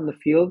somebody out in the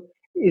field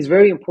is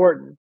very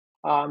important.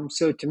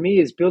 So to me,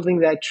 is building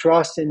that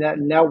trust and that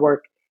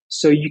network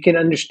so you can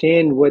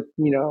understand what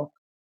the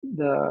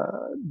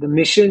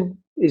mission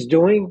is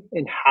doing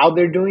and how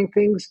they're doing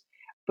things.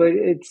 But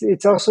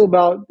it's also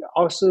about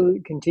also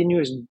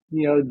continuous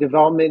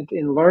development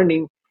and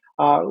learning,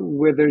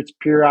 whether it's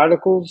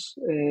periodicals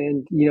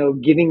and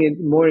getting it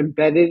more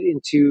embedded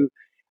into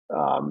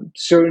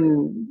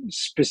certain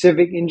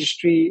specific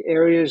industry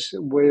areas,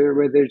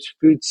 whether it's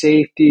food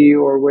safety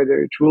or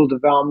whether it's rural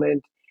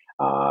development,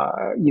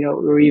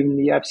 or even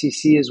the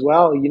FCC as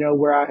well,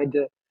 where I had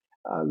to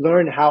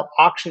learn how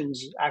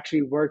auctions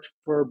actually worked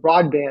for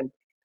broadband,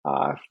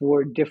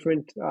 for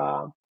different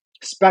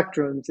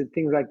spectrums and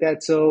things like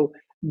that. So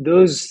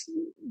those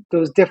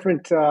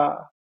different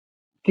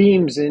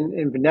themes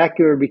and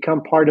vernacular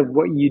become part of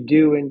what you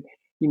do, and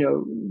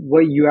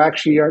what you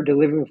actually are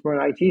delivering from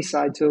an IT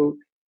side. So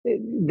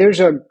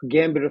there's a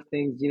gambit of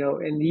things,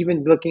 and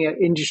even looking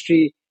at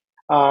industry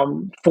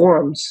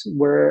forums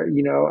where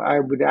I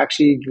would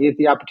actually get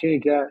the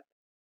opportunity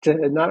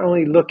to not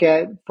only look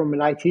at from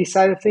an IT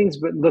side of things,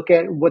 but look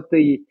at what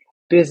the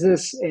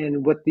business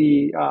and what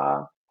the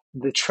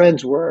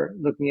trends were,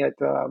 looking at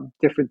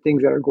different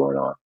things that are going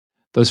on.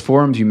 Those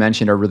forums you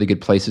mentioned are really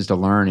good places to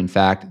learn. In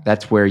fact,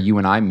 that's where you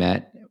and I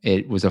met.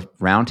 It was a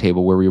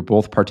roundtable where we were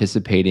both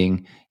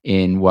participating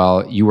in,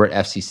 well, you were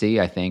at FCC,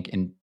 I think,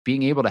 and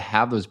being able to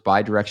have those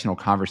bi-directional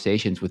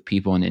conversations with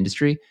people in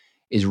industry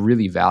is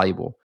really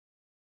valuable.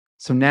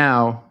 So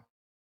now,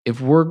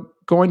 if we're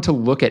going to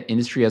look at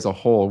industry as a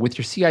whole, with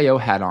your CIO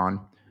hat on,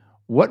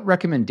 what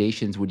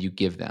recommendations would you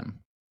give them?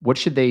 What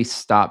should they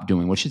stop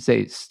doing? What should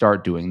they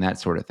start doing? That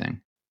sort of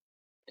thing.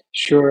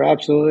 Sure,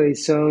 absolutely.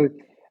 So,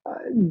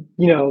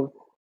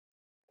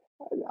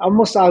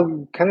 almost I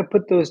would kind of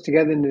put those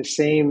together in the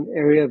same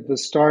area of the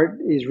start,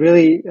 is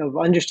really of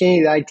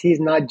understanding that IT is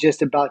not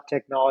just about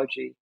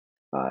technology.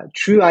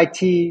 True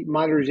IT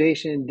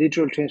modernization and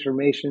digital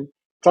transformation,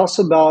 it's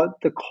also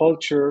about the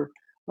culture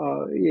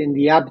and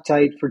the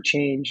appetite for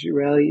change.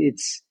 Really,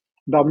 it's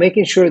about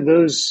making sure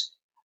those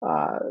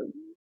uh,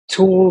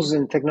 tools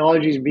and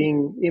technologies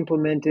being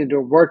implemented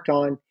or worked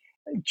on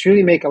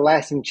truly make a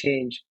lasting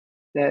change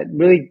that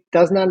really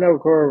does not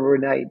occur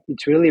overnight.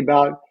 It's really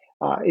about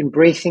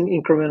embracing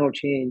incremental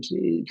change.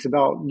 It's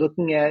about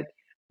looking at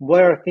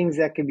what are things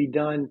that can be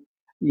done,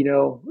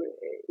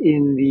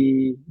 in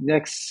the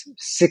next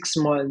 6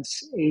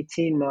 months,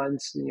 18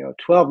 months,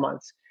 12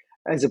 months,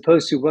 as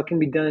opposed to what can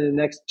be done in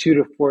the next 2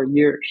 to 4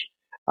 years.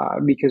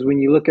 Because when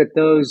you look at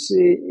those,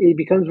 it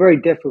becomes very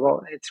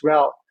difficult. It's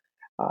rel.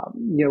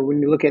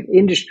 When you look at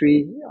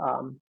industry,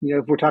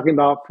 if we're talking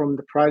about from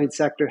the private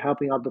sector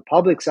helping out the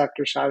public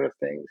sector side of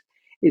things,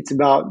 it's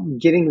about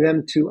getting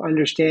them to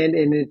understand,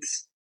 and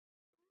it's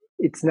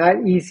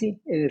not easy,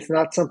 and it's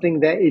not something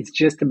that it's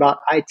just about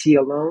IT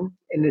alone,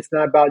 and it's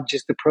not about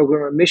just the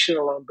program or mission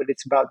alone, but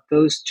it's about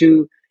those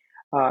two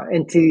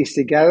entities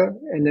together,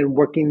 and then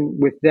working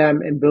with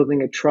them and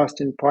building a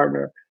trust and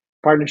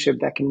partnership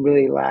that can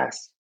really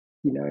last.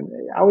 And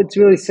I would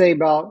really say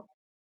about,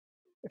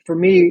 for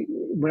me,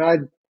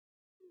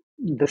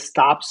 the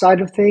stop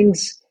side of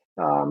things,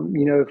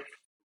 if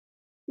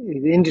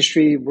the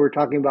industry we're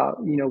talking about,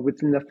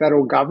 within the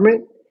federal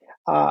government,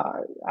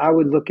 I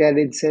would look at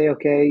it and say,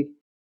 okay,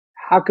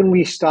 how can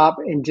we stop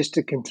and just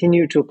to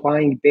continue to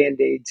applying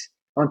band-aids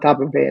on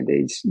top of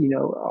band-aids,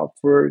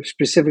 for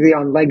specifically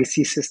on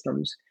legacy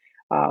systems.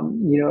 I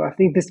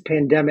think this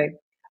pandemic,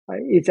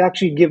 it's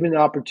actually given the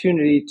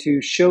opportunity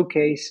to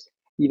showcase,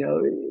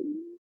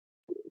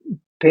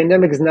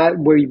 pandemic is not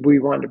where we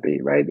want to be,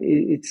 right?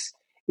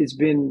 It's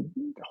been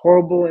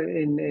horrible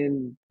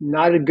and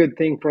not a good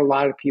thing for a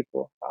lot of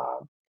people.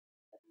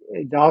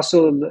 It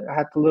also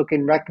have to look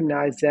and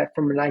recognize that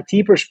from an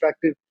IT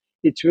perspective,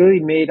 it's really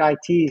made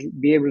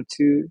IT be able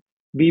to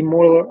be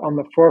more on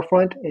the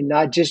forefront, and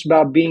not just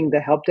about being the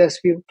help desk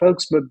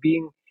folks, but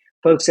being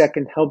folks that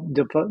can help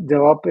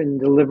develop and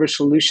deliver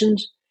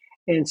solutions.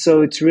 And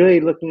so it's really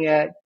looking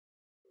at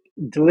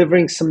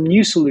delivering some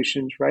new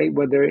solutions, right?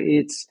 Whether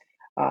it's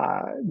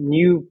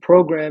new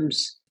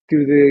programs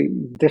through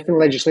the different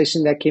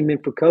legislation that came in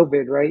for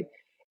COVID, right?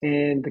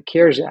 And the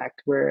CARES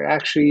Act, where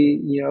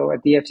actually,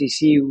 at the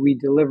FCC, we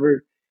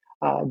delivered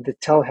the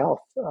telehealth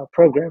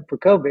program for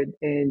COVID,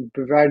 and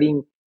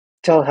providing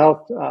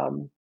telehealth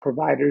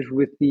providers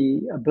with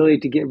the ability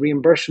to get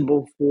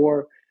reimbursable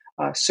for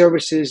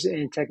services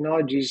and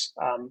technologies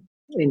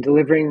in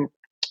delivering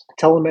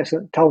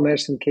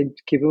telemedicine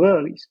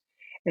capabilities.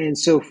 And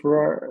so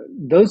for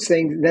those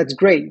things, that's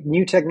great.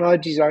 New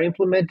technologies are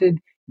implemented,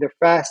 they're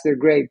fast, they're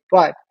great,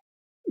 but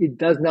it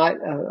does not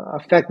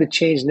affect the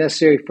change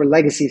necessary for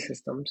legacy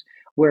systems,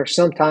 where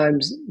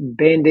sometimes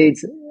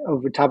band-aids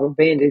over top of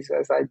band-aids,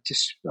 as I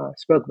just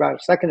spoke about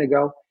a second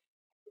ago,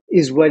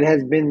 is what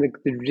has been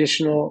the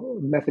traditional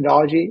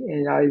methodology.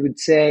 And I would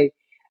say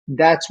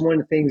that's one of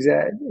the things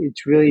that it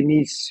really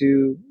needs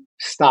to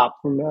stop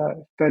from a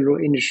federal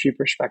industry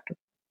perspective.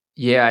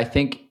 Yeah, I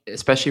think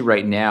especially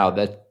right now,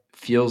 that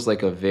feels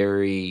like a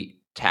very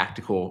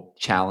tactical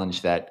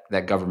challenge that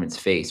governments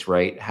face,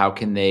 right? How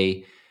can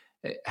they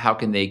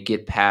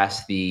get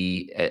past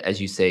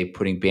as you say,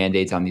 putting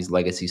band-aids on these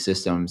legacy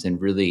systems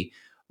and really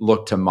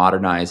look to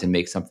modernize and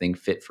make something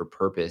fit for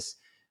purpose?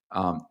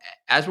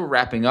 As we're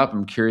wrapping up,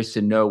 I'm curious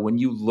to know, when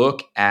you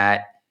look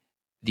at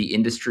the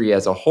industry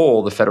as a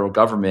whole, the federal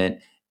government,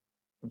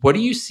 what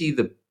do you see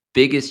the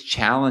biggest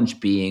challenge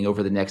being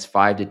over the next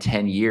 5 to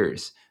 10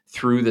 years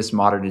through this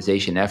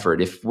modernization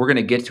effort? If we're going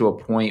to get to a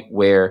point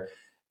where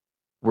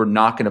we're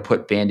not going to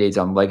put band-aids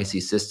on legacy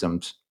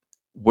systems,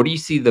 what do you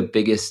see the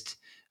biggest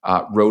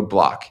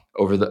roadblock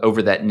over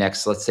that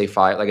next, let's say,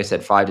 like I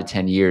said, 5 to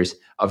 10 years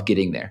of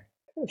getting there?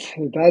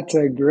 That's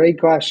a great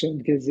question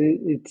because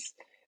it's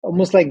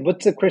almost like,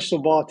 what's the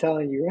crystal ball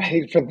telling you,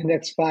 right, for the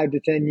next 5 to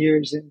 10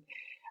 years? And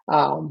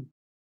um,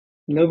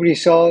 nobody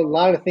saw a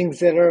lot of things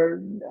that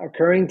are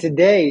occurring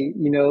today,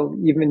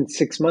 even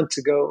 6 months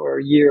ago or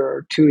a year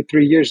or 2 or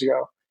 3 years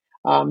ago.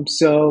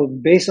 So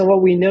based on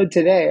what we know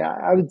today,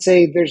 I would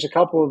say there's a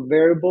couple of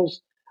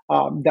variables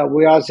that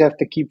we always have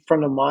to keep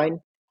front of mind.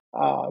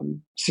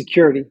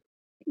 Security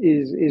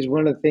is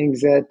one of the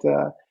things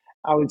that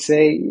I would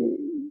say,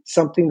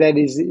 something that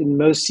is in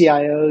most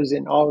CIOs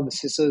and all of the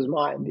CISOs'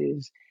 mind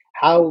is,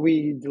 how are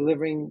we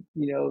delivering,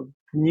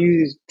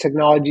 new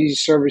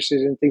technologies,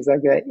 services, and things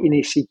like that in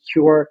a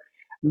secure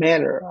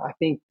manner. I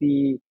think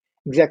the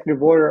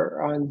executive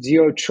order on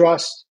zero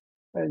trust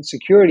and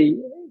security,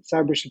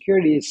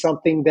 cybersecurity, is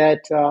something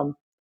that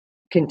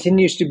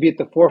continues to be at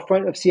the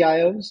forefront of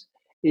CIOs.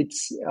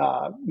 It's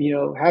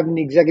having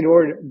the executive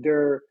order,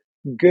 they're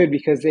good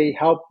because they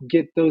help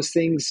get those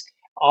things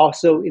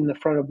also in the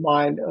front of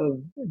mind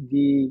of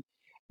the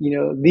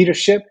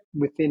leadership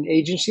within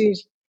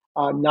agencies,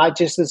 not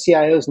just the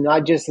CIOs,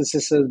 not just the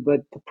CISOs,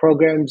 but the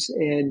programs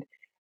and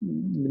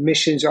the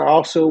missions are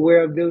also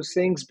aware of those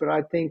things. But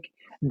I think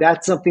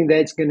that's something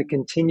that's going to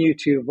continue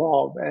to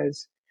evolve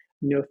as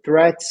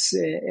threats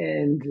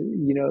and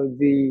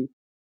the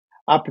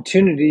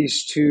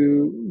opportunities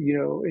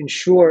to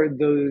ensure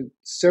the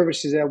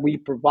services that we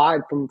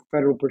provide from a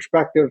federal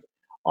perspective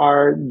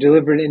are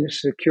delivered in a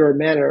secure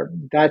manner.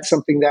 That's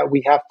something that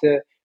we have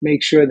to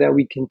make sure that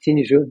we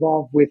continue to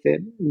evolve with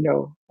it,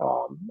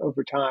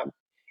 over time.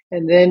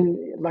 And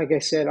then, like I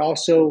said,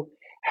 also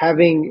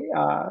having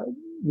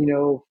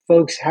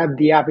folks have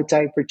the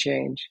appetite for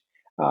change.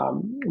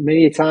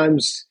 Many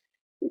times,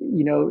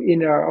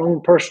 in our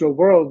own personal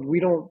world, we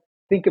don't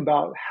think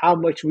about how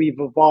much we've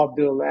evolved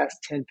in the last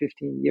 10,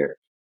 15 years.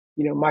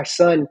 My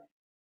son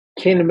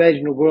can't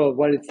imagine a world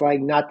what it's like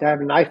not to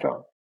have an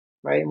iPhone,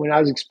 right? And when I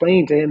was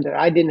explaining to him that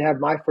I didn't have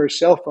my first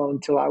cell phone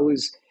until I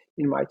was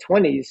in my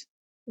 20s,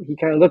 he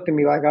kind of looked at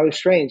me like I was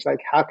strange. Like,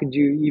 how could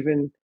you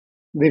even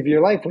live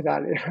your life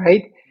without it,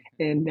 right?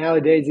 And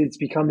nowadays it's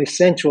become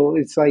essential.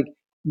 It's like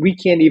we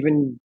can't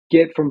even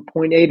get from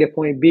point A to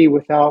point B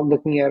without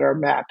looking at our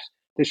maps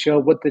to show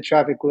what the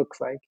traffic looks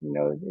like,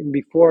 and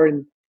before,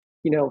 and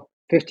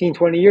 15,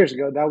 20 years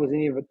ago, that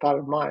wasn't even a thought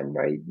of mine,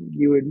 right?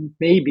 You would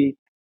maybe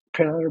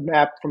print out a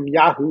map from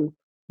Yahoo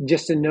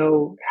just to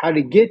know how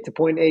to get to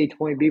point A to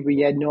point B, but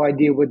you had no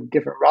idea what the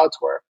different routes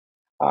were,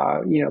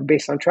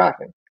 based on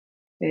traffic.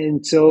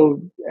 And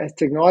so as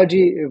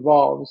technology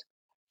evolves,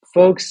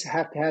 folks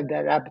have to have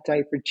that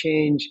appetite for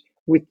change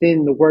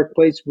within the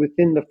workplace,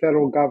 within the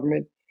federal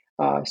government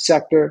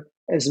sector,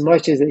 as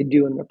much as they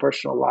do in their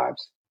personal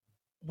lives.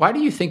 Why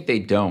do you think they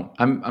don't?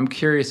 I'm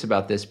curious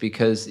about this,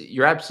 because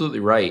you're absolutely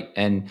right.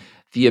 And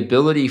the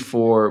ability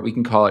for, we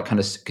can call it kind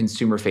of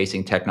consumer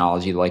facing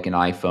technology like an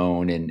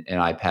iPhone and an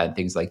iPad,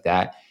 things like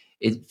that,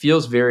 it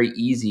feels very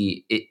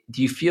easy.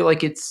 Do you feel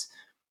like to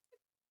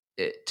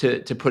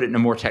put it in a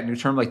more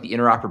technical term, like the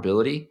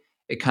interoperability,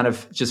 it kind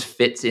of just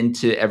fits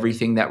into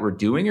everything that we're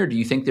doing? Or do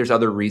you think there's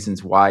other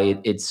reasons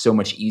why it's so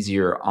much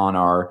easier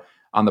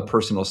on the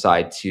personal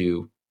side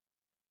to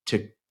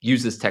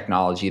use this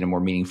technology in a more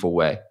meaningful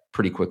way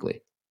pretty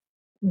quickly?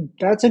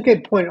 That's a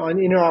good point on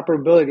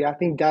interoperability. I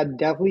think that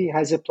definitely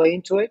has a play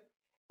into it.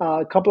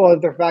 A couple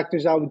other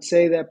factors I would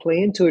say that play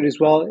into it as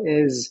well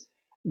is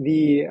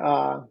the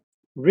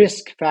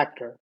risk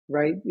factor,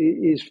 right?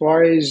 As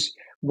far as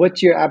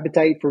what's your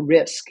appetite for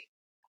risk,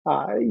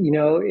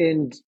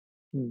 and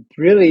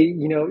really,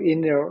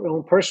 in their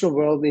own personal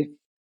world, if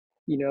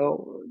you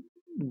know,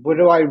 what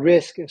do I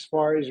risk as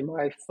far as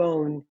my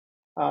phone?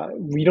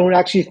 We don't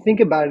actually think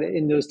about it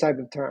in those type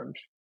of terms.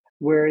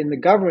 Where in the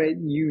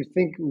government, you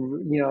think,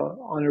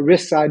 on a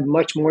risk side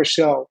much more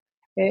so.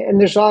 And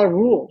there's a lot of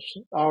rules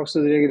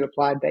also that get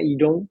applied that you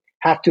don't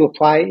have to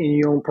apply in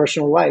your own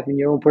personal life, in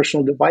your own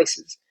personal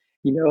devices.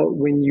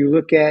 When you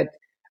look at,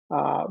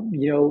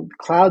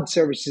 cloud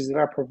services that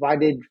are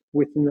provided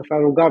within the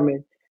federal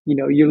government,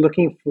 you're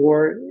looking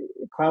for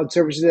cloud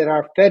services that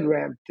are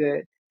FedRAMP,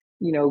 that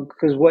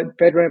because what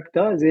FedRAMP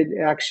does, it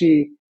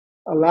actually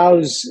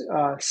allows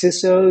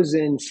CISOs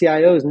and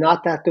CIOs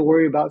not to have to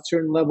worry about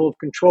certain level of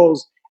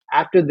controls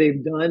after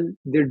they've done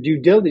their due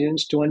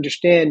diligence to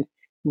understand,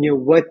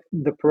 what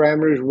the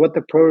parameters, what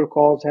the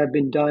protocols have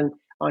been done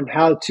on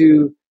how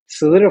to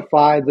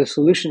solidify the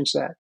solution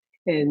set.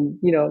 And,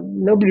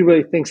 nobody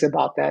really thinks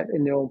about that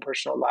in their own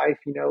personal life.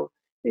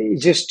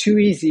 It's just too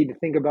easy to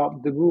think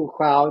about the Google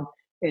Cloud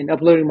and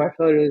uploading my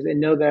photos and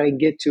know that I can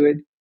get to it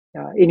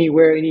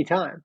anywhere,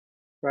 anytime,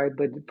 right?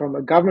 But from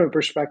a government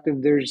perspective,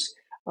 there's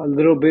a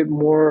little bit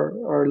more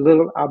or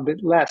a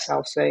bit less,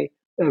 I'll say,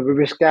 of a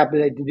risk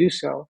appetite to do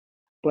so.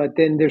 But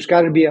then there's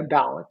got to be a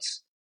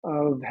balance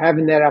of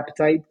having that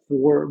appetite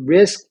for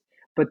risk.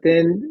 But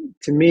then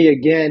to me,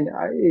 again,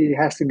 it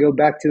has to go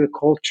back to the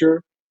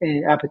culture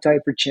and appetite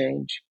for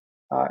change.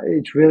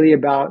 It's really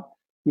about,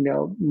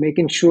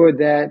 making sure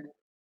that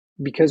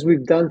because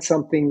we've done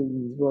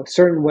something a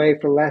certain way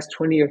for the last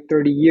 20 or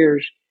 30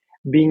 years,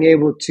 being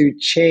able to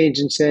change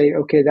and say,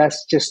 okay,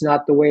 that's just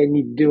not the way I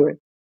need to do it.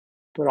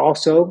 But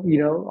also,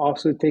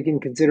 also take in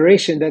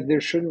consideration that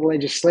there's certain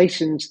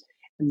legislations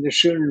and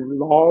there's certain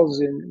laws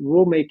and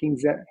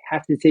rulemakings that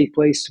have to take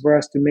place for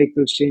us to make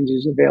those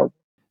changes available.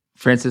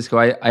 Francisco,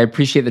 I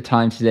appreciate the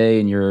time today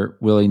and your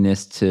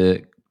willingness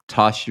to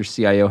toss your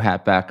CIO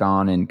hat back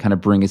on and kind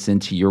of bring us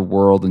into your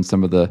world and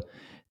some of the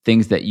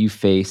things that you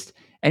faced.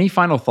 Any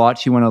final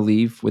thoughts you want to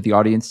leave with the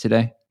audience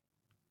today?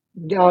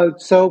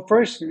 So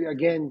first,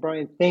 again,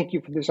 Brian, thank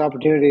you for this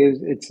opportunity.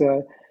 It's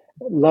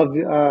love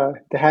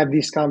to have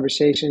these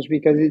conversations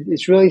because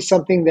it's really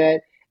something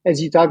that,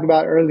 as you talked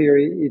about earlier,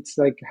 it's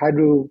like how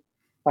do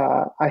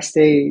I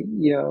stay,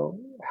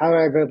 how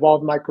I've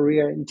evolved my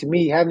career. And to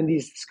me, having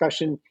these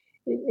discussions,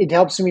 it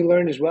helps me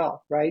learn as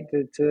well, right?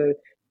 To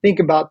think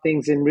about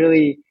things and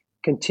really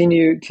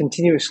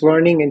continuous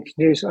learning and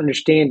continuous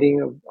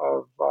understanding of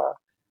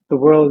the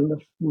world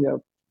and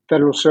the,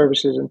 federal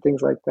services and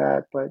things like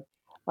that. But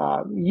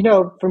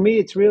for me,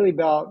 it's really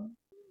about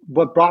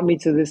what brought me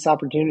to this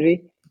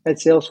opportunity at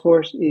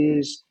Salesforce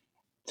is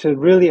to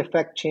really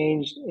affect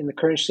change in the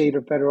current state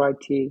of federal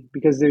IT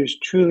because there's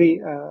truly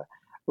a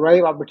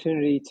right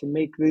opportunity to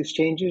make these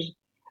changes.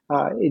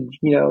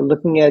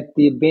 Looking at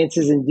the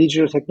advances in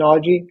digital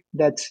technology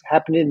that's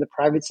happened in the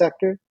private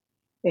sector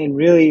and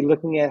really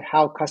looking at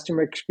how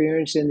customer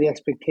experience and the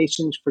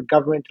expectations for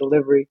government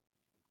delivery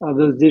of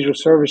those digital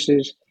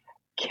services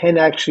can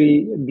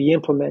actually be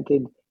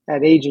implemented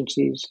at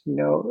agencies.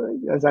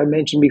 As I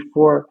mentioned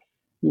before,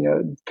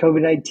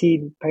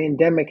 COVID-19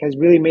 pandemic has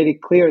really made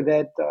it clear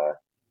that,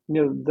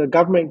 the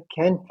government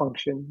can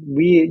function.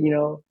 We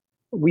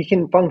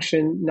can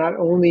function not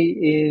only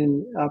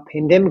in a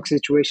pandemic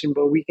situation,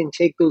 but we can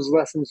take those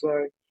lessons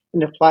learned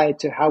and apply it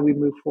to how we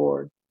move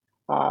forward.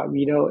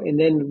 And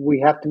then we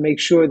have to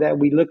make sure that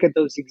we look at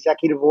those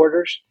executive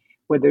orders,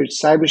 whether it's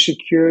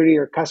cybersecurity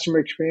or customer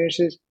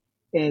experiences,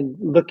 and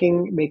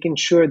making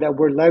sure that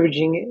we're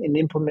leveraging and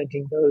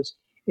implementing those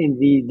in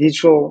the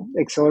digital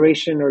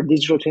acceleration or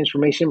digital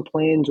transformation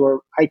plans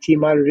or IT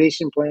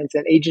modernization plans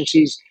that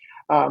agencies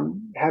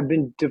have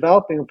been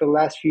developing for the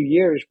last few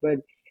years. But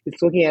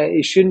it's looking at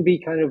it shouldn't be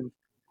kind of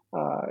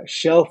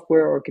shelfware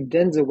or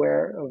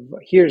cadenzaware of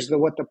here's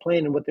what the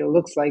plan and what it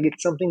looks like.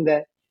 It's something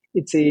that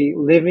it's a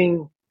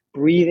living,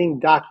 breathing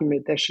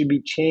document that should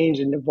be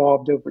changed and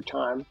evolved over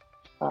time.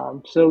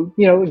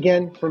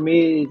 Again, for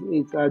me,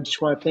 I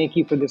just want to thank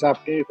you for this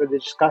opportunity for the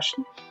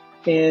discussion.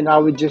 And I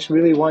would just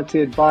really want to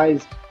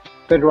advise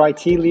federal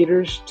IT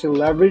leaders to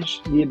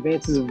leverage the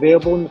advances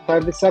available in the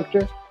private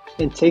sector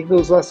and take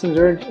those lessons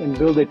learned and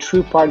build a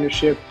true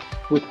partnership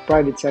with the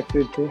private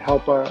sector to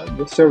help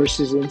the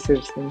services and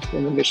citizens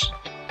in the mission.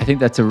 I think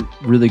that's a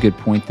really good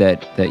point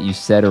that you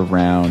said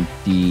around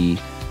the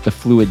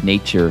fluid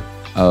nature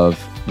of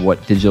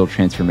what digital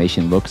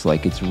transformation looks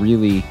like. It's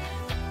really,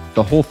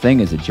 the whole thing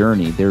is a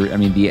journey.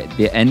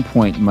 The end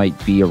point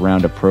might be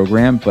around a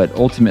program, but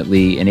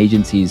ultimately an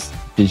agency's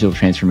digital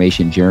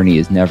transformation journey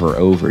is never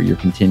over. You're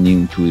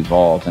continuing to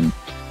evolve. And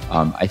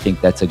I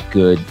think that's a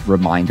good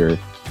reminder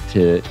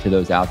to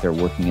those out there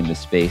working in this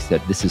space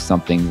that this is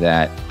something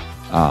that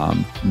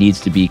needs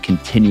to be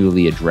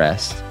continually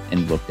addressed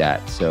and looked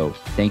at. So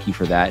thank you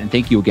for that. And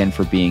thank you again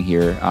for being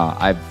here.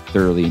 I've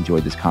thoroughly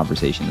enjoyed this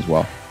conversation as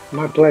well.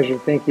 My pleasure.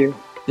 Thank you.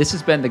 This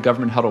has been the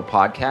Government Huddle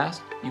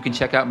Podcast. You can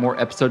check out more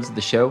episodes of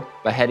the show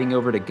by heading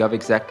over to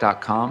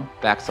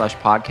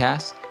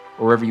govexec.com/podcast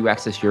or wherever you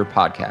access your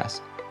podcast.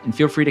 And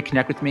feel free to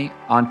connect with me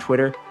on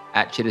Twitter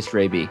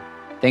 @ChittisterAB.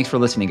 Thanks for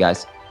listening,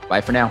 guys.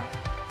 Bye for now.